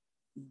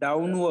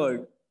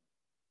 Downward,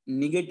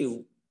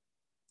 negative.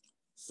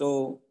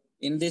 So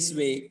in this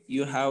way,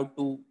 you have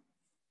to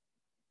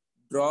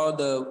draw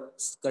the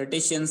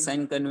Cartesian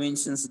sign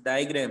conventions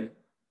diagram.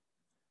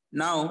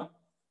 Now,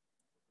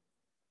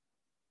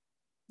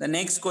 the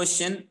next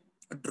question,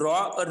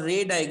 draw a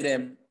ray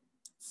diagram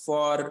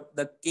for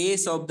the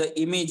case of the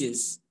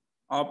images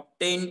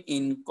obtained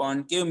in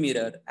concave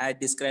mirror as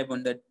described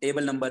on the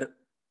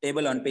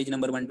table on page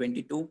number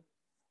 122.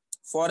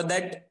 For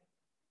that,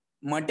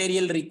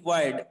 material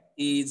required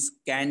is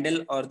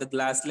candle or the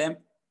glass lamp,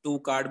 two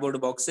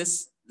cardboard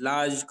boxes,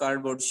 large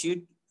cardboard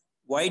sheet,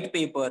 white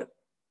paper,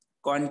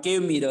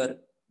 concave mirror,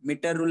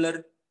 meter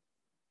ruler,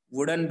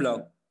 wooden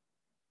block.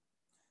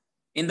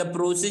 In the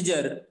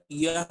procedure,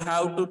 you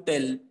have to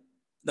tell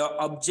the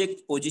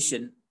object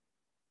position.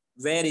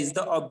 Where is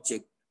the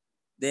object?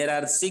 There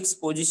are 6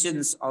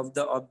 positions of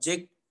the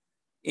object.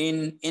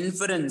 In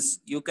inference,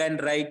 you can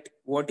write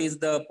what is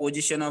the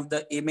position of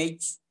the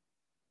image,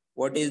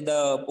 what is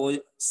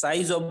the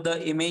size of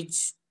the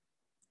image,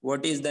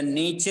 what is the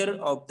nature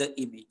of the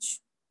image.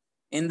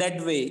 In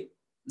that way,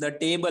 the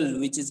table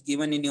which is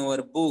given in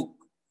your book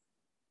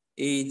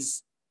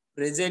is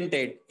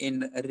presented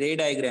in ray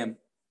diagram.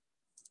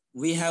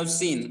 We have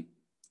seen,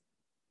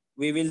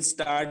 we will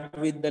start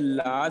with the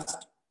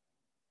last.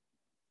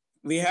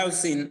 We have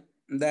seen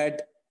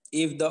that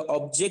if the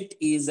object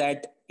is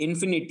at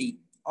infinity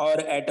or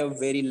at a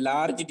very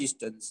large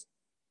distance,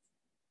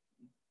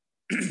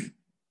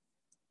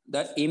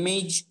 the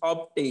image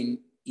obtained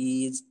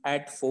is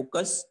at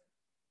focus.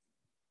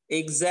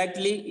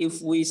 Exactly,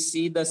 if we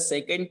see the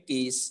second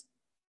case,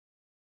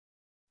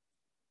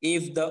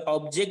 if the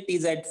object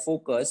is at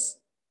focus,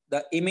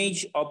 the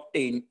image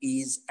obtained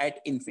is at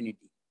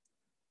infinity.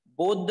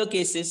 Both the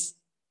cases,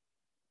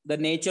 the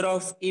nature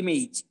of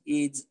image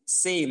is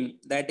same,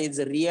 that is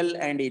real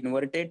and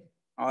inverted,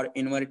 or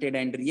inverted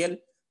and real,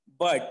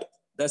 but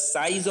the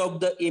size of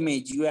the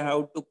image you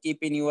have to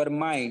keep in your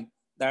mind,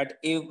 that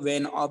if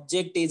when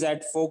object is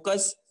at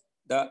focus,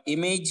 the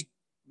image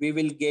we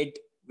will get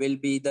will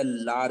be the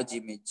large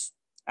image,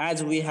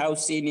 as we have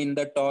seen in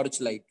the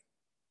torchlight.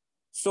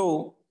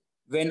 So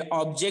when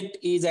object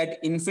is at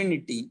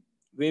infinity,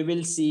 we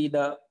will see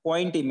the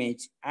point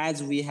image,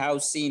 as we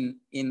have seen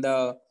in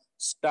the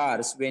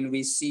stars. When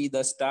we see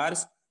the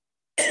stars,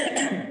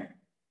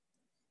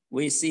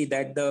 we see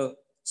that the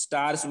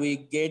stars, we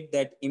get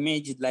that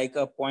image like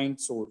a point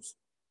source,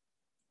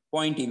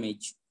 point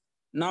image.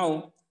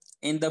 Now,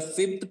 in the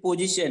fifth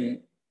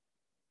position,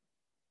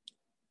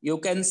 you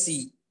can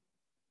see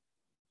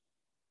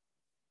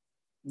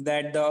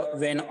that the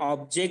when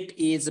object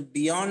is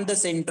beyond the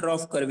center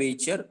of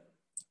curvature,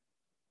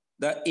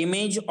 the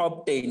image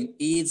obtained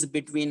is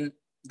between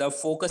the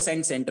focus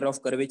and center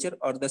of curvature,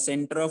 or the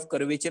center of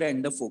curvature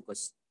and the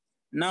focus.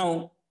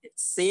 Now,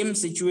 same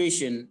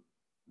situation,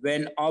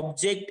 when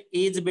object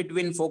is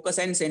between focus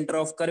and center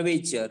of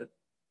curvature,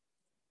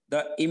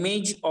 the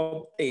image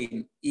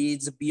obtained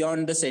is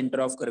beyond the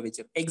center of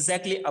curvature.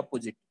 Exactly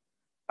opposite.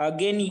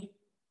 Again,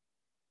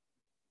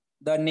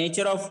 the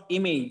nature of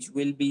image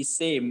will be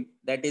same,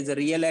 that is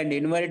real and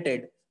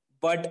inverted,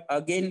 but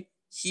again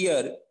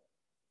here,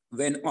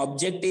 when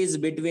object is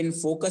between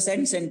focus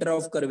and center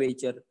of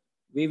curvature,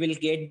 we will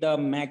get the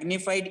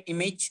magnified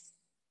image,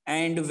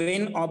 and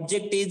when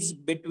object is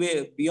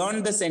between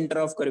beyond the center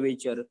of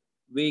curvature,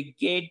 we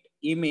get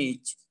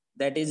image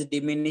that is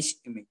diminished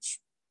image.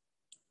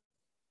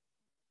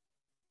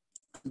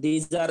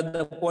 These are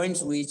the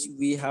points which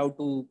we have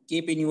to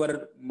keep in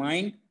your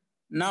mind.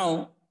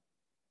 Now,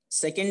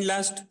 second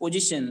last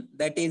position,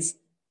 that is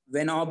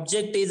when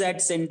object is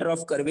at center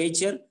of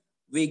curvature,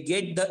 we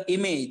get the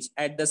image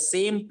at the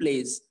same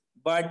place,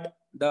 but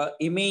the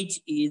image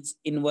is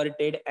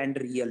inverted and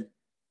real.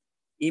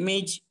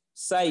 Image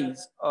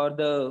size, or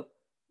the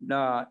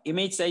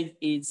image size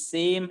is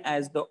same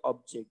as the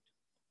object.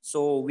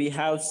 So we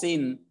have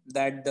seen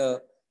that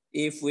the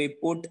if we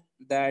put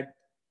that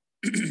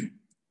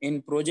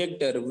in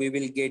projector, we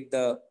will get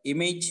the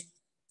image.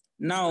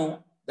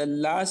 Now the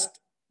last,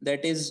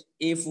 that is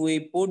if we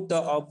put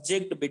the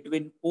object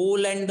between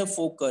pole and the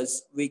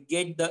focus, we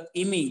get the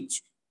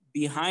image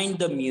behind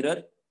the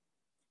mirror.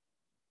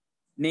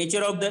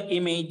 Nature of the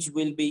image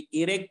will be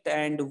erect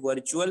and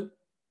virtual.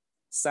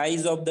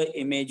 Size of the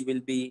image will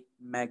be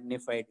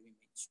magnified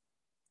image.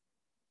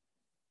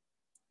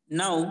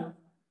 Now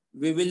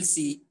we will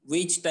see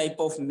which type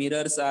of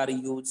mirrors are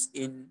used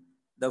in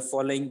the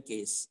following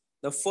case.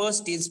 The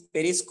first is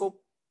periscope.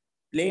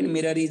 Plane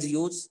mirror is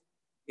used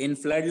in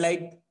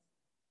floodlight.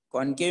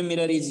 Concave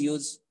mirror is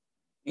used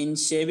in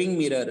shaving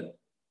mirror.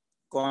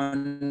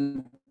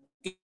 Concave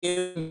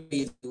mirror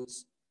is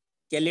used.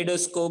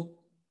 Kaleidoscope,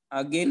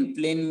 again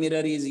plane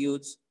mirror is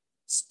used.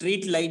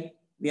 Street light,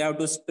 we have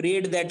to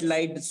spread that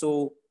light,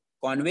 so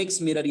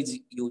convex mirror is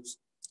used.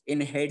 In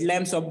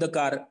headlamps of the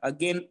car,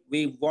 again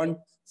we want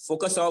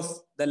focus of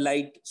the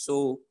light,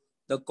 so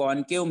the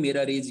concave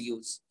mirror is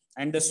used.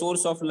 And the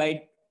source of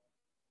light,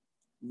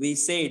 we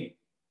said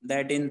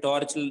that in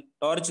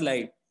torch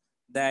light,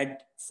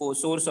 that for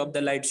source of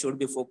the light should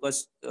be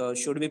focused,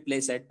 should be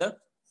placed at the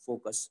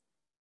focus.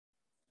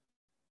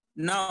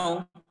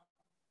 Now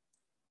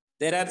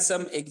there are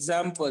some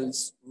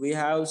examples we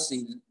have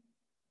seen.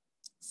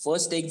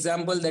 First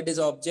example, that is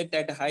object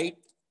at height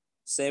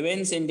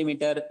 7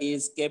 centimeter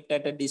is kept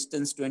at a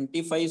distance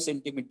 25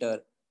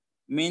 centimeter.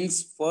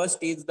 Means first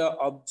is the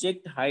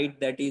object height,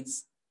 that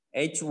is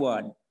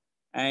h1,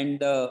 and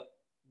the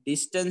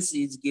distance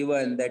is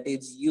given, that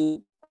is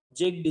u.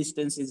 Object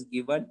distance is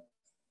given,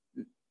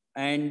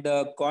 and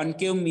the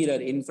concave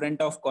mirror, in front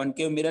of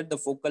concave mirror, the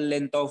focal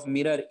length of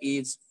mirror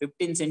is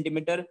 15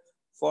 centimeter.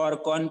 For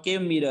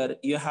concave mirror,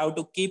 you have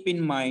to keep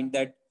in mind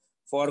that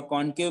for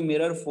concave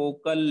mirror,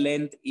 focal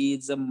length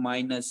is a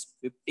minus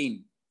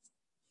 15.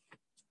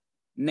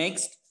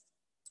 Next,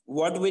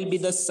 what will be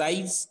the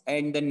size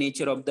and the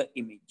nature of the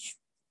image?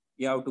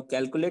 You have to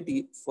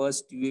calculate.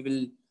 First, we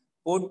will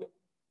put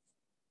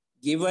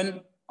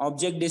given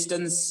object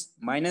distance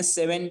minus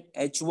 7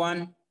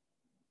 h1,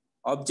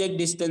 object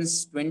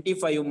distance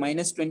 25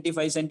 minus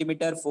 25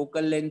 centimeter,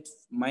 focal length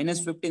minus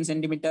 15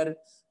 centimeter.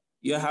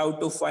 You have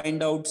to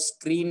find out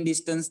screen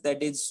distance,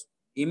 that is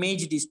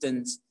image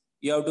distance.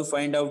 You have to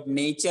find out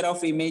nature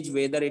of image,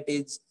 whether it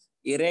is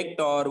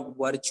erect or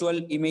virtual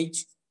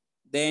image.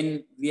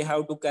 Then we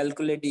have to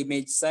calculate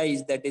image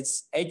size, that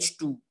is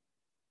h2.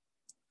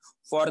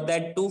 For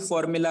that, two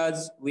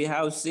formulas we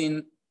have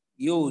seen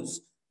use,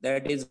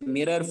 that is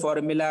mirror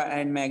formula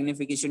and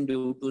magnification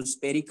due to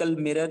spherical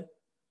mirror.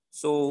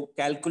 So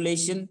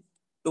calculation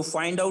to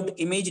find out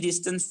image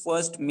distance,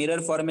 first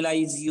mirror formula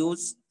is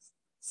used.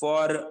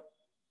 For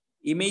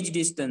image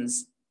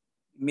distance,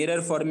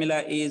 mirror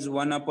formula is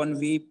 1 upon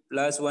v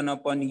plus 1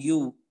 upon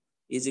u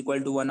is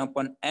equal to 1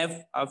 upon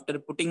f. After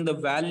putting the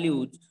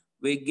values,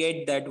 we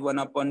get that 1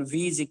 upon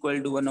v is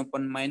equal to 1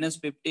 upon minus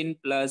 15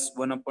 plus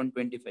 1 upon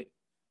 25.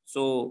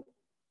 So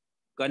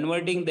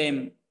converting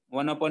them,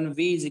 1 upon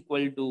v is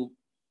equal to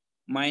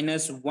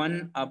minus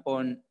 1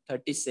 upon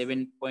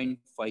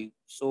 37.5.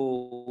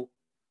 So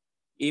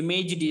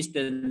image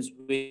distance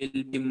will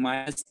be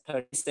minus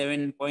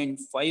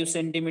 37.5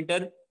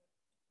 centimeter.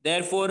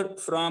 Therefore,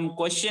 from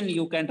question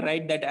you can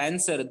write that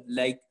answer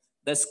like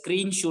the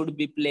screen should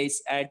be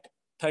placed at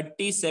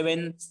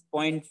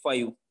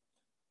 37.5.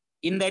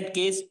 In that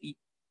case,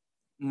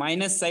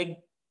 minus side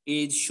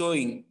is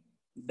showing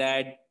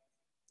that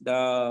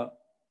the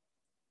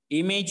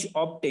image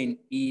obtained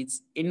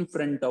is in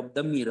front of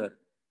the mirror.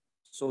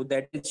 So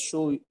that is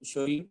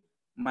showing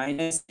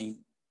minus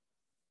sign.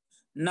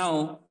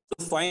 Now,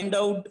 to find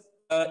out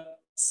the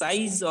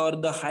size or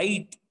the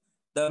height,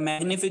 the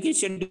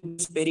magnification due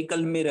to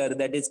spherical mirror,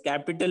 that is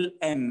capital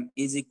M,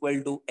 is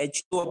equal to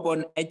H2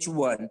 upon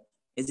H1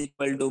 is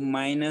equal to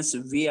minus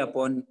V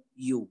upon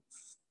U.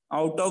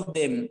 Out of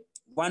them,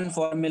 one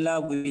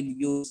formula we will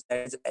use,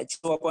 that is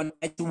H2 upon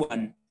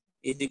H1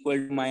 is equal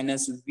to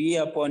minus V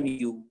upon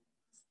U.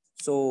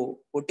 So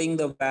putting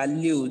the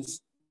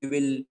values, we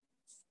will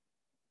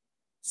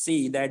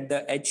see that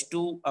the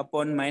H2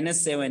 upon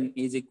minus 7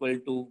 is equal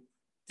to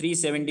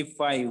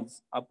 375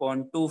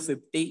 upon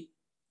 250,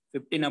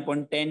 15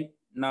 upon 10.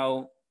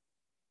 Now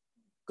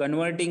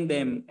converting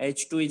them,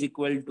 H2 is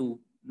equal to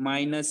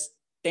minus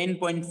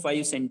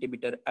 10.5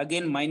 centimeter.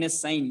 Again, minus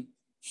sign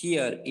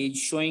here is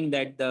showing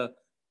that the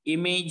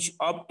image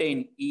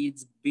obtained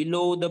is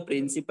below the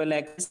principal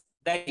axis.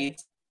 That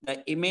is,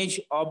 the image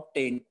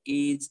obtained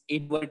is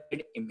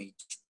inverted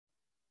image.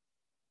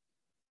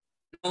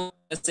 Now,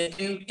 the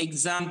second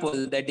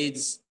example, that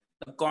is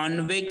the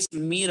convex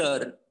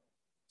mirror.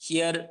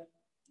 Here,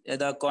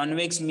 the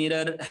convex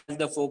mirror has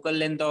the focal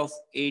length of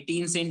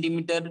 18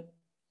 centimeter.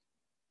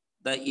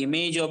 The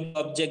image of the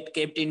object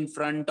kept in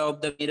front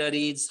of the mirror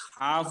is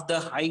half the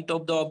height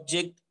of the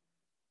object.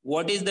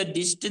 What is the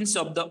distance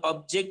of the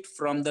object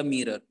from the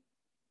mirror?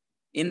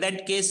 In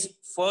that case,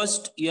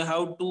 first you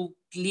have to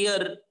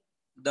clear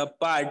the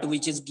part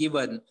which is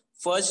given.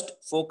 First,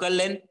 focal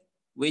length,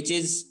 which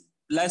is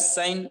plus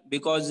sign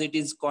because it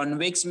is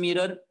convex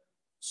mirror.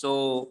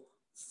 So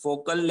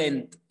focal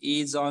length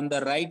is on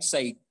the right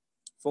side.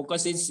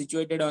 Focus is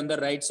situated on the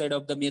right side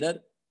of the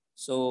mirror.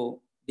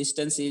 So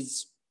distance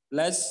is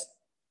plus.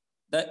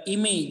 The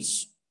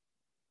image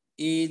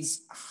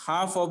is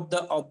half of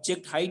the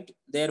object height.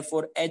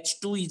 Therefore,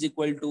 H2 is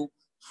equal to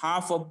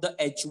half of the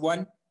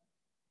H1.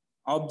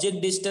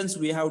 Object distance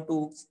we have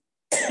to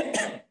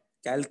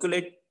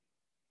calculate.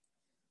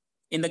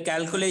 In the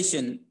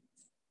calculation,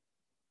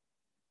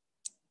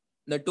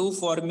 the two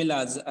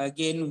formulas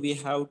again we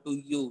have to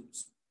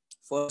use.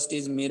 First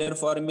is mirror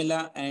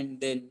formula, and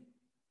then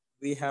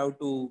we have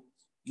to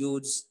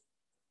use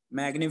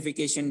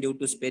magnification due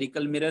to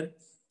spherical mirror.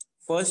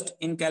 First,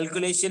 in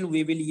calculation,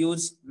 we will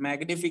use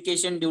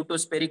magnification due to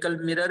spherical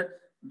mirror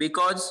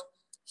because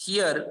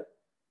here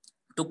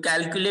to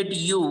calculate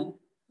U,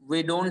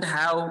 we don't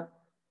have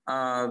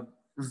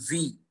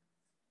V.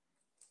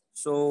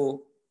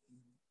 So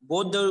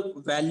both the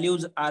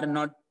values are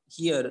not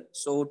here.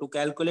 So to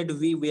calculate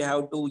V, we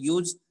have to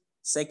use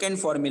second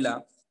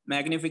formula,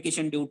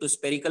 magnification due to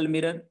spherical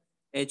mirror,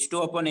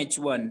 H2 upon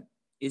H1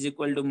 is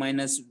equal to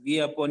minus V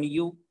upon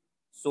U.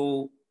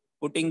 So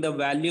putting the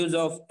values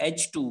of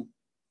H2,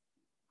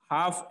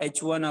 half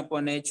H1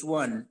 upon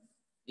H1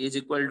 is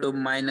equal to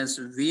minus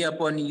V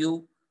upon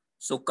U.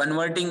 So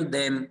converting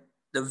them,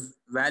 the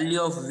value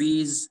of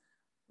V is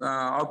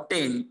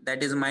obtained,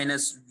 that is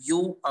minus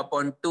U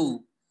upon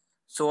 2.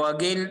 So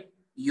again,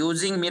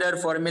 using mirror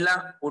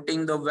formula,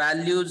 putting the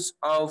values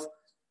of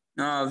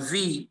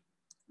V,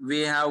 we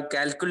have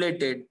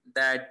calculated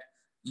that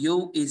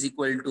U is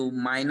equal to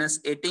minus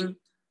 18.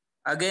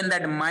 Again,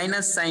 that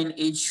minus sign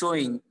is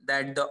showing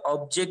that the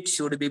object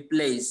should be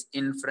placed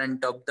in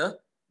front of the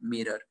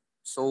mirror.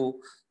 So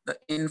the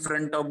in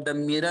front of the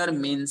mirror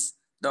means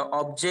the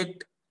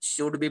object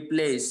should be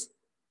placed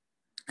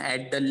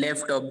at the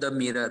left of the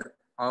mirror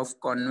of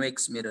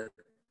convex mirror.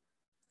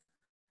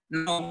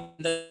 Now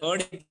in the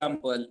third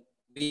example,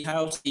 we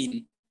have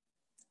seen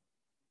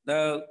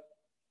the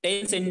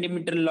 10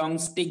 centimeter long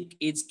stick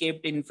is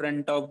kept in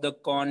front of the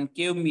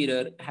concave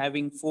mirror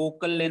having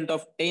focal length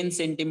of 10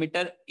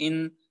 centimeter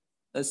in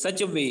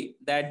such a way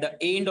that the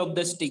end of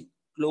the stick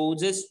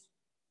closest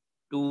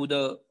to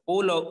the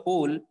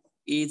pole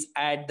is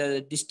at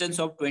the distance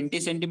of 20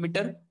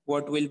 centimeter.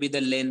 What will be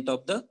the length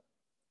of the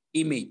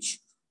image?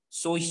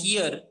 So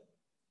here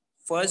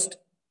first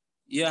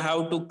you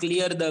have to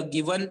clear the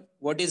given,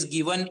 what is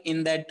given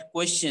in that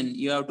question.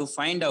 You have to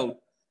find out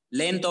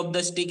length of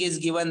the stick is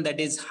given, that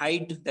is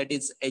height, that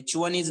is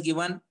h1 is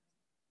given.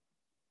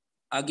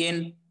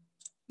 Again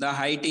the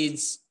height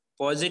is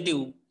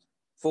positive,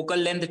 focal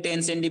length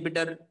 10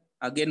 centimeter,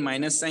 again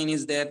minus sign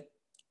is there,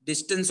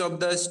 distance of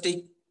the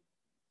stick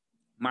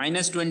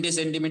minus 20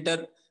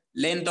 centimeter,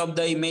 length of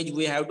the image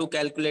we have to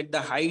calculate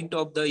the height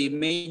of the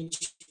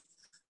image.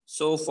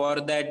 So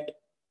for that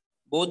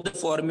both the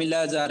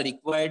formulas are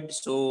required.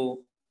 So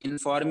in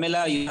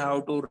formula you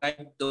have to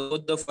write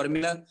both the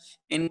formula.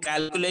 In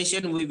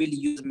calculation we will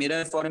use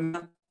mirror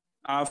formula.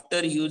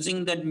 After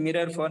using that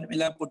mirror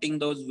formula, putting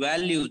those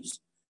values,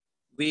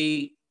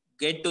 we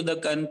get to the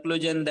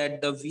conclusion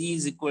that the v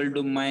is equal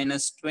to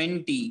minus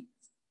 20.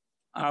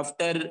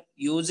 After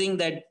using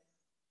that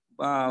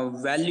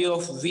value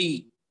of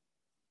v,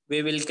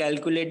 we will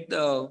calculate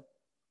the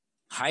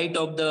height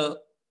of the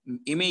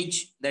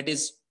image, that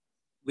is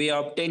we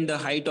obtain the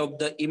height of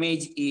the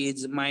image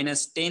is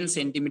minus 10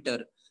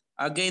 centimeter.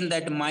 Again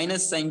that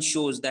minus sign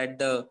shows that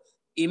the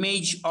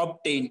image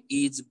obtained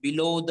is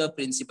below the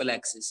principal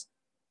axis.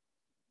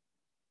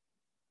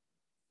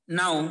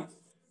 Now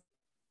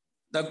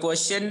the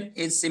question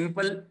is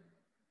simple.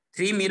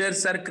 Three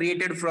mirrors are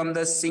created from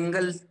the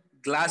single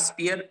glass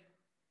sphere.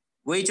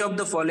 Which of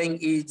the following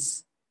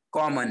is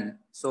common?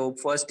 So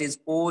first is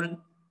pole,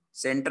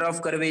 center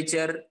of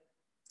curvature,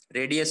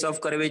 radius of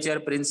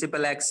curvature,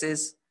 principal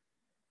axis.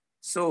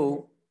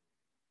 So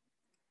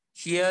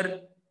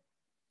here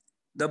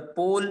the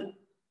pole,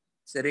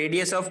 the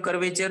radius of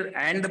curvature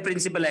and the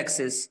principal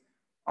axis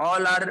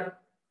all are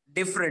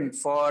different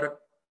for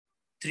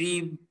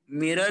three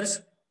mirrors,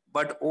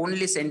 but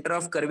only center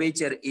of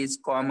curvature is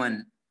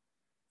common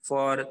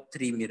for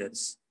three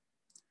mirrors.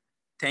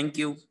 Thank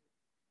you.